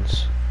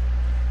guns,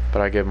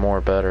 but I get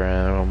more better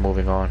and I'm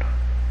moving on.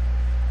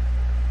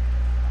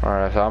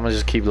 Alright, so I'm gonna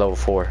just keep level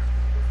 4.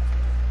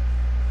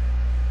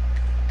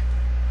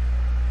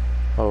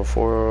 Level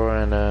 4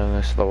 and then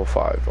this level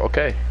 5.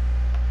 Okay.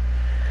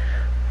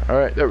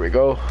 Alright, there we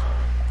go.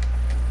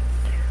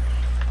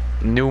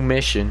 New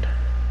mission.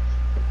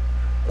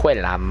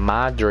 Cuela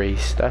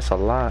madres, that's a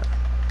lot.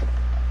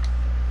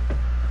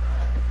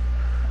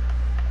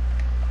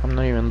 I'm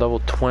not even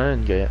level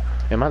 20 yet.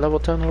 Am I level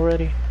 10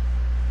 already?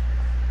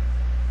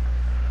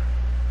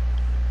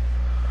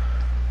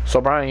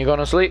 So Brian, you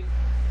gonna sleep?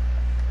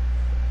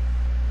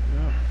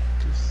 Yeah,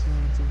 just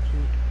some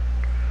shit.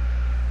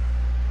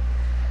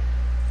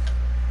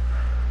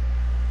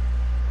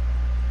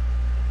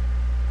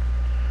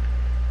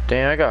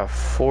 Dang, I got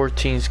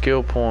 14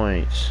 skill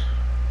points.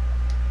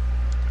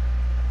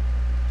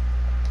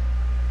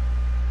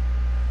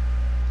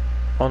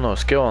 Oh no,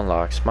 skill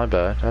unlocks. My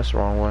bad. That's the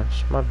wrong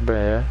ones. My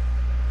bad.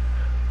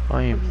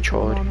 I am What's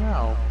going on Chordy.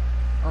 now?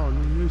 Oh,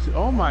 new mission.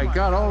 Oh my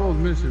god, all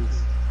those missions.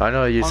 I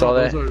know you Oh, saw no,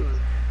 that.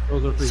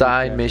 Those are freaking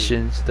Side casual.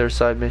 missions. They're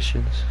side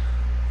missions.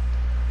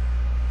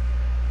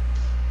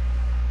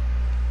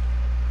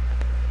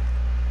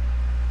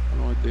 I don't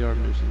know what they are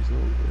missions though.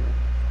 Bro.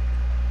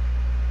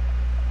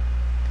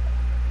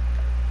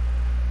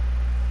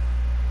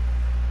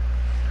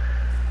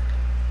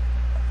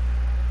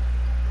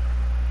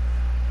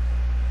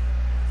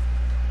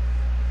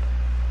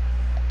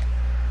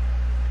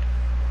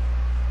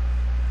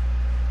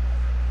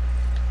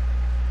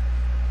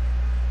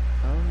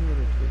 I don't know what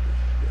to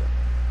take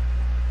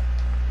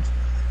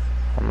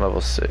I'm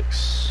level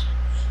 6.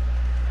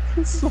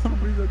 this shit. For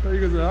some reason, I thought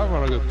you guys said, I'm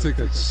gonna go take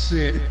a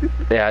shit.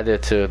 Yeah, I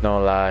did too.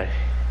 Don't lie.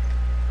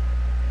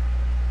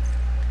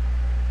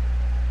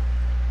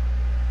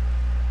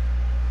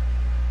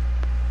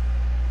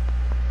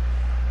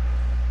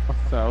 A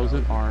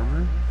 1,000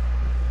 armor?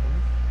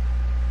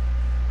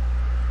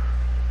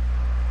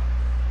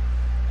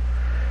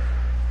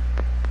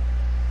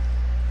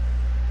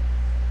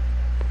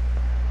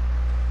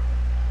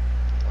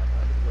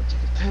 Let's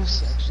take a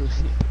piss, actually.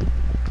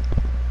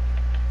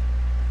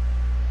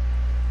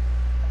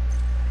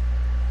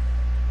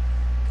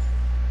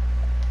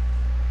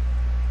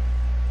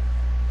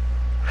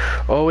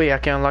 Oh wait, I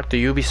can unlock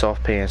the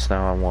Ubisoft pants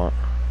now. I want.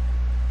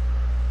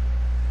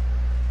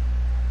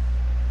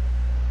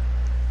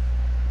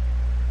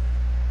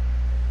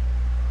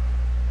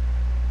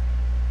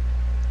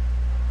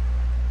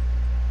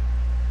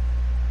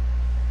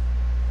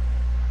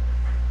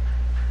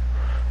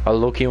 I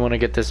low-key want to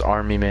get this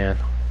army man.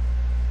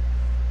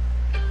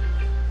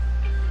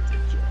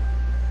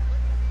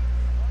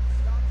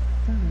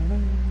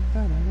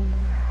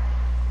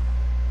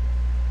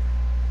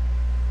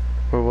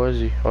 Where was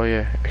he? Oh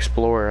yeah,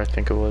 Explorer, I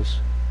think it was.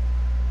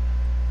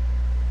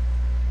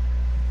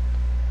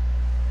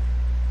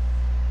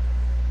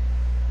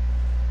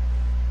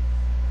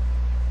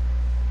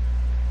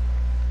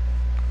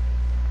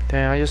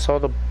 Damn, I just saw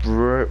the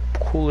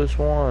coolest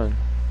one.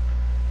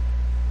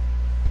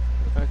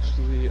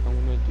 Actually, I'm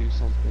gonna do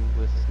something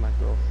with my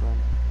girlfriend.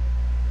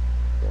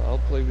 So I'll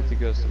play with you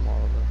guys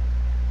tomorrow,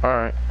 though.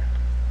 Alright.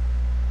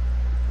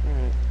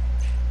 Alright.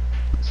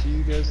 See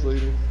you guys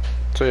later.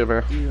 See ya,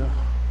 bro. Yeah.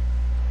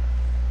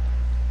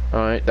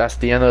 Alright, that's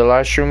the end of the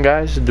live stream,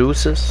 guys.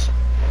 Deuces.